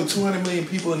 There's only 200 million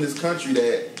people in this country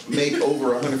that make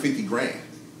over 150 grand.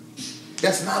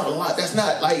 That's not a lot. That's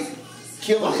not like. I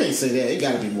can't say that. It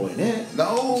got to be more than that.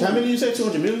 No. How many you say?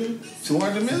 200 million?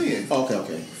 200 million.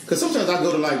 Okay. Because sometimes I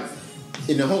go to like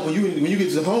in the home when you get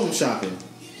to the home shopping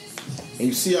and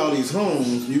you see all these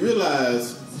homes, you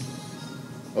realize,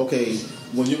 okay,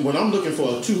 when I'm looking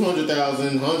for a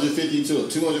 $200,000, $150,000 to a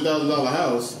 $200,000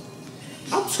 house,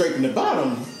 I'm scraping the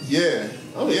bottom. Yeah.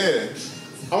 Yeah.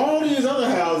 All these other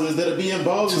houses that are being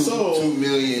bought and sold, $2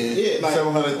 million, yeah, like,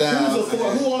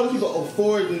 700,000. Who are the people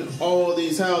affording all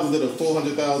these houses that are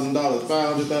 $400,000,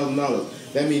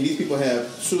 $500,000? That means these people have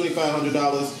 $2,500,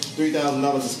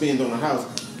 $3,000 to spend on a house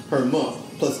per month,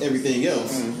 plus everything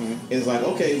else. Mm-hmm. It's like,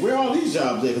 okay, where are all these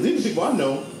jobs at? Because these are people I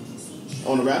know.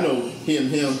 On the road, I know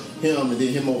him, and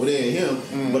then him over there, and him.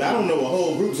 Mm-hmm. But I don't know a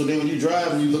whole group. So then when you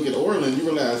drive and you look at Orland, you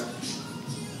realize.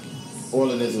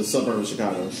 Orland is a suburb of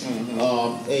Chicago. Mm-hmm.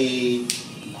 A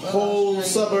whole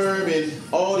suburb and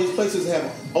all these places have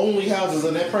only houses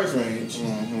in that price range.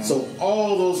 Mm-hmm. So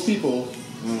all those people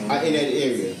are in that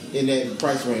area, in that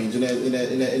price range, in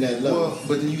that level. Well,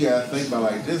 but then you gotta think about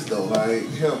like this though, like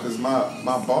hell, because my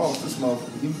boss, this month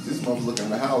looking at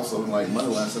the house, so like money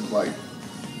line was like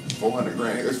 400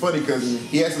 grand. It's funny because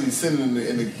he actually sent in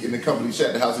the company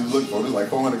chat the house he was looking for. It was like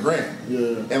 400 grand.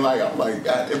 Yeah. And like I'm like,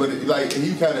 God, but like, and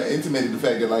he kind of intimated the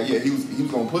fact that like, yeah, he was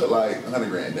gonna put like 100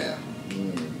 grand down.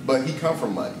 But he come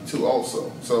from money too,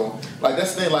 also. So like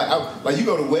that's the thing. Like you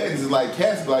go to weddings, and like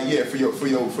cats be like, yeah, for your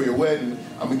wedding,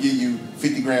 I'm gonna give you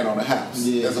 50 grand on the house.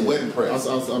 Yeah, that's a wedding present.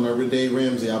 I was on every day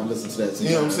Ramsey. I've listened to that. You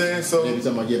know what I'm saying? So every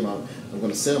time I'm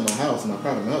gonna sell my house, my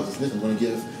private house is this. I'm gonna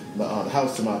give the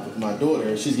house to my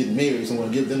daughter. She's getting married, so I'm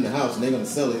gonna give them the house, and they're gonna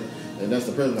sell it. And that's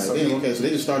the present. Like, so damn, okay, so they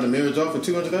just started the marriage off for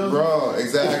 $200,000. Bro,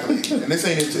 exactly. And this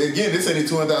ain't a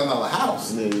 $200,000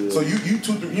 house. Yeah. So you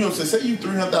know, so say you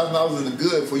 $300,000 in the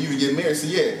good for you to get married. So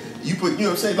yeah, you put, you know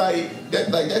what I'm saying, like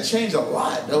that changed a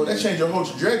lot though. That changed your whole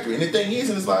trajectory. And the thing is,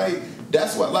 and it's like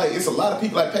that's what like it's a lot of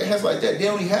people like has like that. They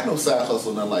don't even have no side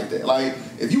hustle, nothing like that. Like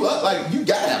if you up, like you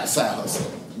gotta have a side hustle.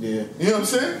 Yeah. You know what I'm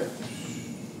saying?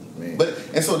 Man. But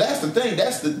and so that's the thing.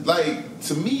 That's the like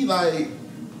to me like.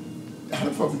 How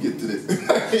the fuck we get to this?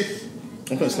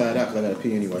 I'm gonna slide out because I gotta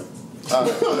pee anyway. I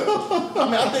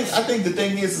think the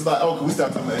thing is like, oh, can we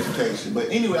stop talking about education? But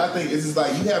anyway, I think it's just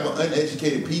like you have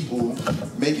uneducated people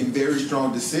making very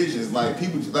strong decisions. Like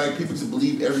people to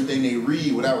believe everything they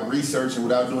read without researching,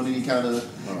 without doing any kind of.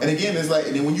 And again, it's like,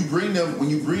 and then when you bring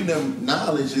them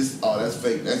knowledge, it's that's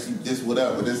fake, that's just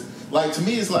whatever. This like to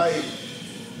me, it's like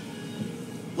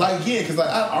again, because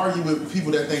like I argue with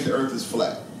people that think the Earth is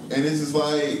flat, and it's just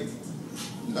like.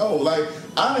 No, like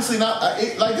honestly,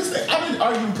 like this thing, I've been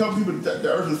arguing with a couple people that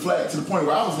the Earth is flat to the point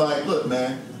where I was like, look,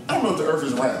 man, I don't know if the Earth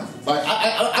is round. Like,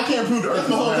 I can't prove the Earth is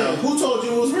round. Who told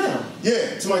you it was round?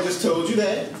 Yeah. Somebody just told you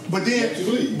that. But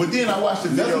then I watched the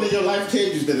video. Nothing in your life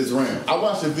tells you that it's round. I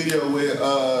watched a video with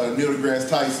Neil deGrasse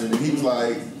Tyson, and he was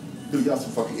like, dude, y'all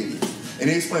some fucking idiots. And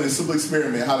he explained a simple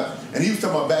experiment, and he was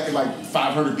talking about back in like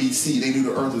 500 BC, they knew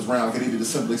the Earth was round because they did a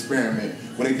simple experiment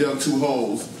where they dug 2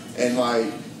 holes, and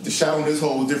like, the shadow in this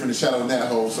hole was different than the shadow in that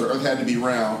hole, so the Earth had to be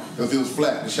round. Because if it was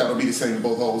flat, the shadow would be the same in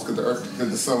both holes because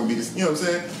the sun would be the same. You know what I'm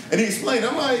saying? And he explained,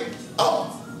 I'm like,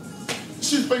 oh,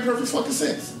 shit makes perfect fucking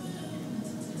sense.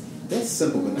 That's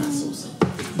simple, but not so simple.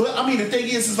 But I mean, the thing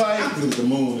is like, I look at the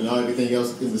moon and everything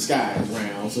else in the sky is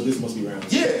round, so this must be round.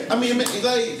 Yeah, I mean,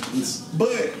 like,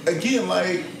 but again,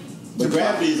 like, the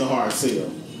gravity is a hard sell.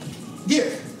 Yeah,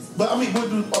 but I mean,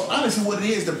 honestly, what it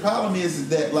is, the problem is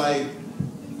that like,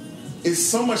 it's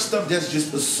so much stuff that's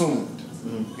just assumed.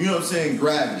 Mm-hmm. You know what I'm saying?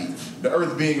 Gravity, the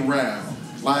Earth being round,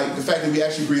 like the fact that we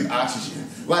actually breathe oxygen.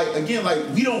 Like again, like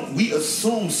we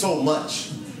assume so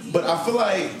much. But I feel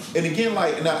like, and again,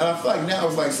 like, and I feel like now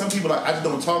it's like some people like I just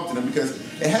don't talk to them because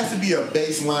it has to be a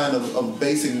baseline of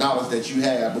basic knowledge that you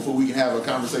have before we can have a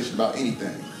conversation about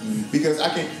anything. Mm-hmm. Because I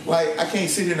can't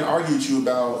sit here and argue with you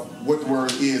about what the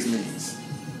word "is" means.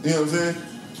 You know what I'm saying?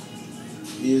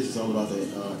 Is all about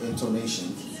the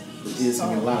intonation. It is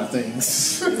mean a lot of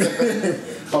things. I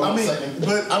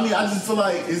just feel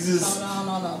like it's just.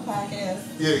 Hold on, podcast.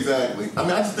 Yeah, exactly. I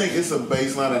mean, I just think it's a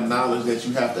baseline of knowledge that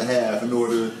you have to have in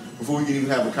order before we can even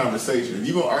have a conversation. If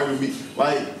you're gonna argue with me,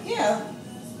 like, yeah.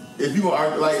 If you gonna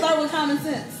argue, like, start with common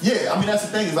sense. Yeah, I mean that's the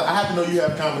thing is like, I have to know you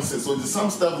have common sense. So there's some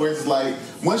stuff where it's like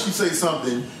once you say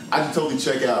something, I just totally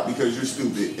check out because you're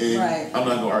stupid and I'm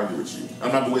not gonna argue with you.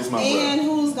 I'm not gonna waste my breath. And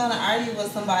who's gonna argue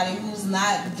with somebody who's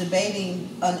not debating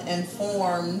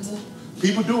uninformed?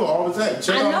 People do it all the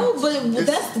time. I know,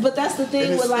 but that's the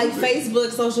thing with like Facebook,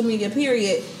 social media,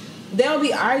 period. They'll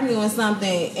be arguing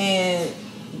something and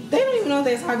they don't even know what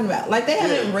they're talking about. Like they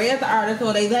haven't read the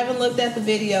article, they haven't looked at the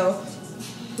video.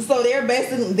 So they're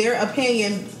basing their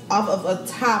opinion off of a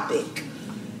topic.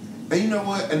 And you know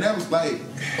what? And that was like...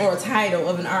 Or a title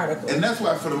of an article. And that's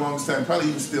why for the longest time, probably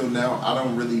even still now, I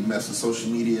don't really mess with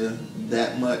social media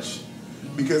that much.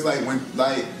 Because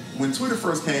when Twitter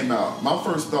first came out, my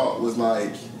first thought was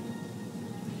like,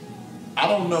 I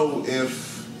don't know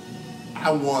if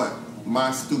I want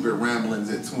my stupid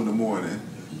ramblings at 2 a.m.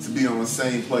 to be on the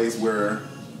same place where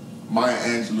Maya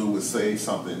Angelou would say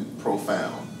something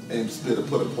profound. And put a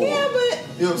poem. Yeah,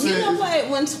 but you know what I'm saying? You know what?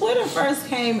 When Twitter first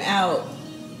came out,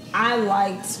 I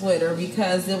liked Twitter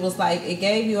because it was like it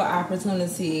gave you an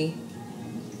opportunity.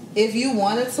 If you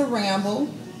wanted to ramble,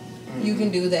 you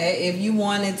can do that. If you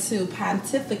wanted to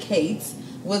pontificate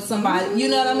with somebody, you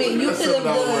know what I mean. You could have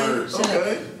done.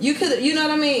 Okay. You could, you know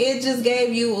what I mean. It just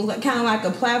gave you kind of like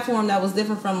a platform that was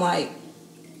different from like.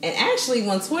 And actually,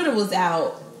 when Twitter was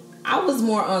out, I was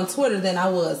more on Twitter than I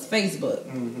was Facebook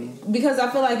because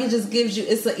I feel like it just gives you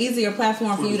it's an easier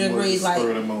platform for you to read like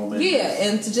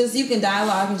and to just you can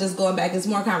dialogue and just going back. It's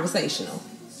more conversational.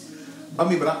 I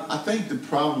mean, but I think the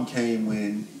problem came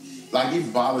when like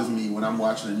it bothers me when I'm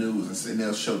watching the news and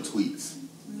they'll show tweets.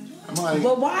 I'm like,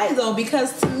 but why though?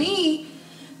 Because to me,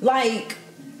 like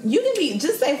you can be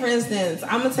just say for instance,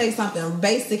 I'm gonna take something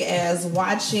basic as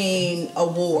watching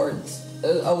award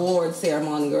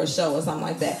ceremony or a show or something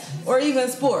like that, or even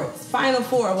sports, Final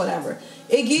Four or whatever.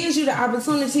 It gives you the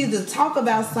opportunity to talk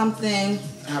about something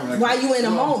while you're in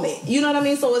a moment. You know what I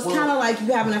mean? So it's kind of like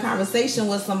you having a conversation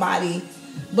with somebody,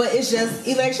 but it's just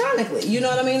electronically. You know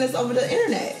what I mean? It's over the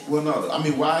internet. Well, no, I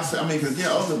mean, why I say,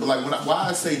 but like why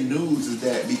I say news is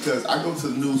that because I go to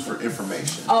the news for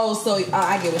information. Oh, so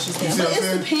I get what you're saying. But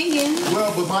it's opinion.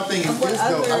 Well, but my thing is this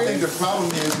though. I think the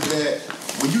problem is that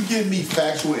when you give me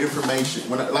factual information,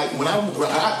 when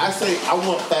I say I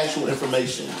want factual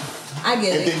information, I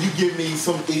get it. And then you give me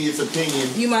some idiot's opinion.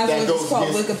 You might as well just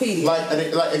quote Wikipedia.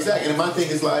 Like exactly. And my thing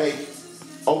is like,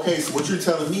 okay, so what you're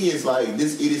telling me is like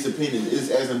this idiot's opinion is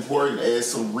as important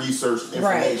as some researched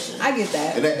information. Right. I get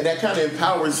that. And that kind of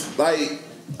empowers like.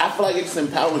 I feel like it just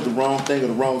empowers the wrong thing or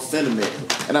the wrong sentiment.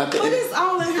 And I think, but it's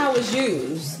all in how it's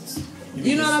used.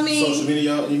 You know what I mean? Social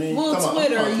media, you mean? Well,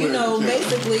 Twitter, you know,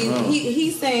 basically,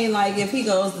 he's saying, like, if he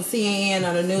goes to CNN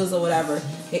or the news or whatever,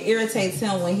 it irritates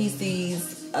him when he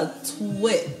sees a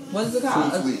tweet. What is it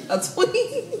called? A tweet?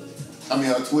 I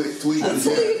mean, a tweet. A tweet.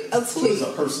 A tweet is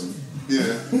a person.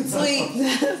 Yeah. Tweet.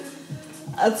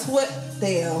 A tweet.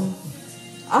 Damn.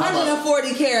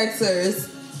 140 characters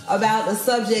about the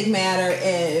subject matter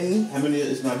and... How many?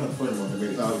 It's not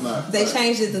 141. No, it's not. They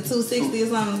changed it to 260 or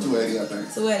something? 280, I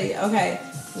think. 280, okay.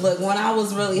 Look, when I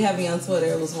was really heavy on Twitter,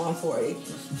 it was 140.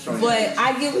 But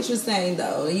I get what you're saying,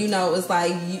 though. You know, it's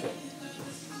like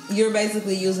you're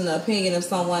basically using the opinion of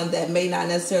someone that may not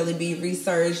necessarily be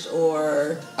researched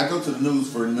or... I go to the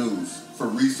news, for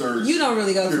research. You don't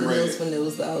really go to the news for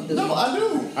news, though, do you? No, I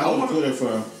do. I go to Twitter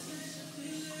for...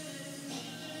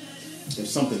 If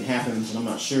something happens and I'm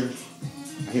not sure,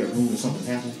 I hear a rumor something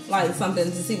happened. Like something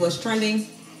to see what's trending?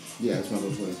 Yeah, that's when I go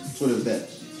to Twitter. Twitter's that.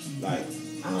 Like,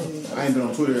 I don't even know. I ain't been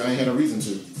on Twitter. I ain't had a reason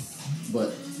to.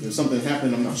 But if something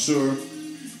happened, I'm not sure.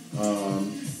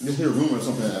 Just hear a rumor or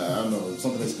something. I don't know.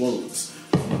 Something explodes.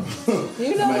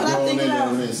 You know what I think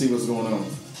about? And see what's going on.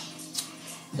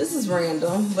 This is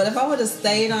random, but if I would have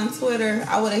stayed on Twitter,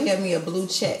 I would have had me a blue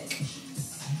check.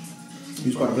 You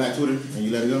was part of Black Twitter and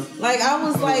you let it go? Like, I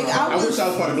wish I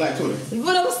was part of Black Twitter.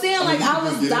 But I was saying, like, I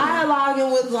was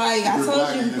dialoguing with, like, I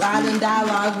told you, I done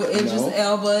dialogue with Idris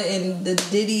Elba and the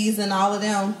Diddy's and all of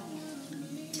them.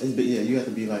 Yeah, you have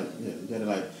to be like, you gotta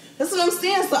like. That's what I'm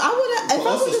saying. So I would have. For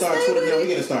us to start Twitter, we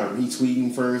gotta start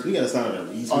retweeting first. We gotta start a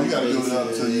retweet. Oh, you gotta build it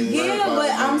up to you. Yeah,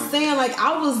 but I'm saying, like,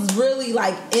 I was really,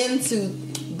 like, into,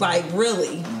 like,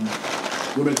 really.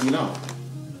 What makes you know?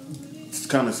 It's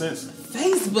common sense.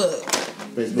 Facebook.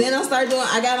 Then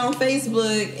I got on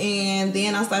Facebook, and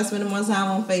then I started spending more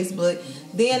time on Facebook.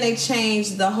 Then they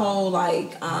changed the whole,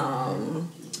 like,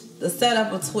 the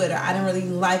setup of Twitter. I didn't really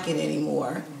like it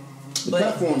anymore. The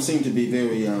platform seemed to be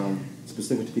very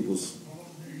specific to people's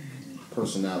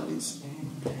personalities.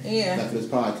 Yeah. Like for this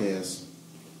podcast,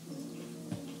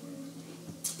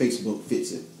 Facebook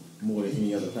fits it more than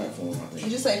any other platform, I think.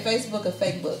 Did you say Facebook or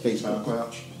fake book? Facebook.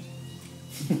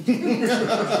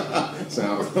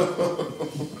 Sound.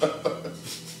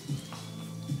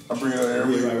 I bring it up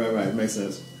every week. Right. Makes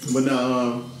sense. But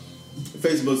no,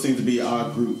 Facebook seems to be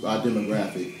our group, our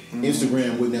demographic. Mm-hmm.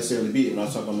 Instagram wouldn't necessarily be it. When I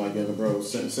was talking about my younger bro,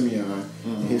 Simeon,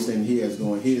 his thing he has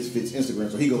going, his fits Instagram,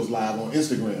 so he goes live on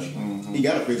Instagram. Mm-hmm. He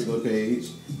got a Facebook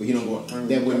page, but he don't go.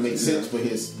 That wouldn't make sense for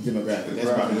his demographic.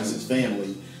 That's probably just his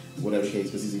family, whatever the case,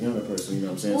 because he's a younger person. You know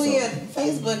what I'm saying? Well, yeah,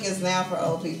 Facebook is now for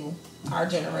old people, our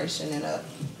generation and up.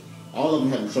 All of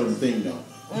them have a certain thing, though.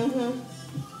 Mm-hmm.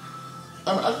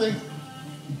 I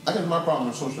think my problem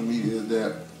with social media is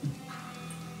that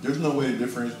there's no way to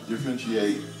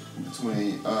differentiate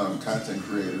between content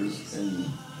creators and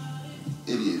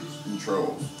idiots and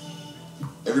trolls.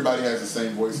 Everybody has the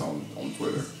same voice on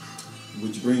Twitter.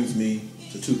 Which brings me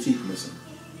to 2 teeth missing.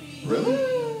 Really?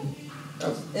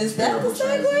 Is that the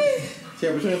segue?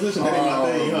 Terrible transition. That ain't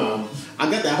my thing, huh? I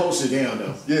got that whole shit down,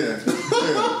 though. Yeah.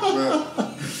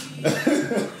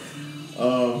 I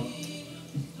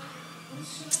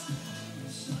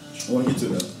want to get to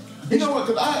that. You know what?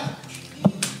 Because I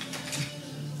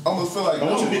almost feel like I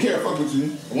want you to be careful. Fuck with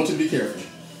you. I want you to be careful.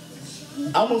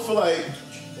 I almost feel like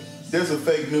there's a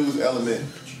fake news element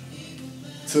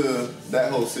to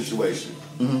that whole situation.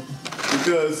 Mm-hmm.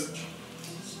 Because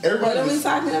everybody. What are we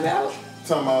talking about?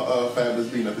 Talking about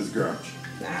Fabolous beating up his girl.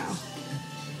 No.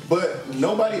 But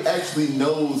nobody actually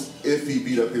knows if he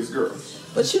beat up his girl.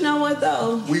 But you know what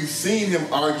though? We've seen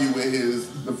him argue with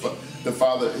her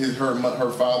father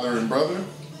and brother.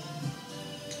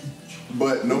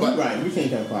 But nobody. Right, we can't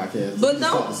have podcasts. But we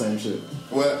no. talk the same shit.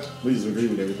 What? We just agree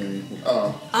with everything.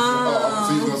 So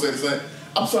you gonna say the same?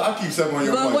 I'm sorry, I keep stepping on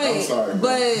your point. Wait, I'm sorry.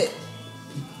 But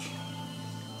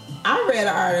I read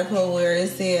an article where it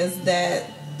says that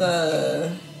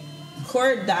the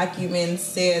court documents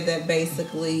said that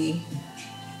basically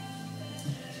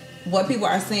what people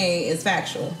are saying is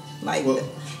factual. Like,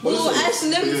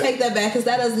 actually, let me take that back because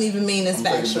that doesn't even mean it's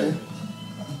factual.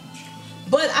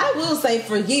 But I will say,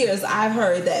 for years, I've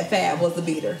heard that Fab was the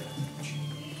beater.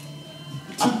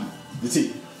 The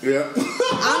T. Yeah.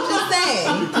 I'm just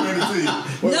saying.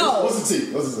 No. What's the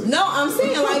T? What's the T? No, I'm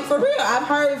saying, like, for real. I've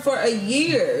heard for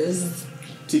years.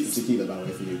 T for tequila, by the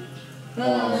way, for you.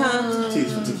 T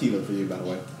for tequila for you, by the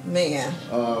way. Man.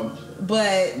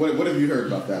 But what have you heard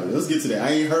about Fabolous? Let's get to that.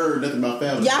 I ain't heard nothing about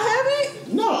Fabolous. Y'all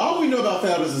haven't? No, all we know about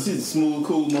Fabolous is he's a smooth,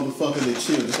 cool motherfucker that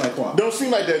chill, just like Kwaku. Don't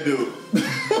seem like that dude.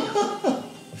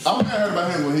 I heard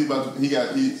about him when he got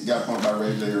punked by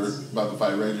Ray J or about to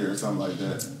fight Ray J or something like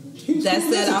that. That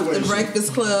set off the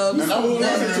Breakfast Club. And I was in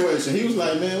that situation. He was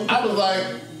like, man. I was like,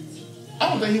 I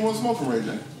don't think he wants smoke from Ray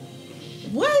J.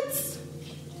 What?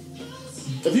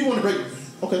 If you want to break,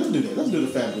 okay, let's do that. Let's do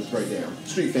the Fabolous breakdown.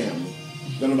 Street Family.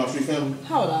 You know about Street Family?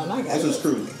 Hold on, I got That's his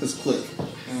crew. His clique.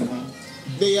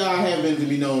 Mm-hmm. They have been to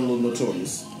be known a little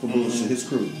notorious for bullshit. His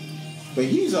crew, but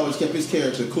he's always kept his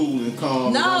character cool and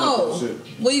calm. No,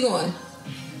 where you going?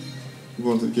 You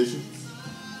going to the kitchen?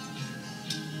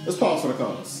 Let's pause for the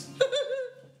calls.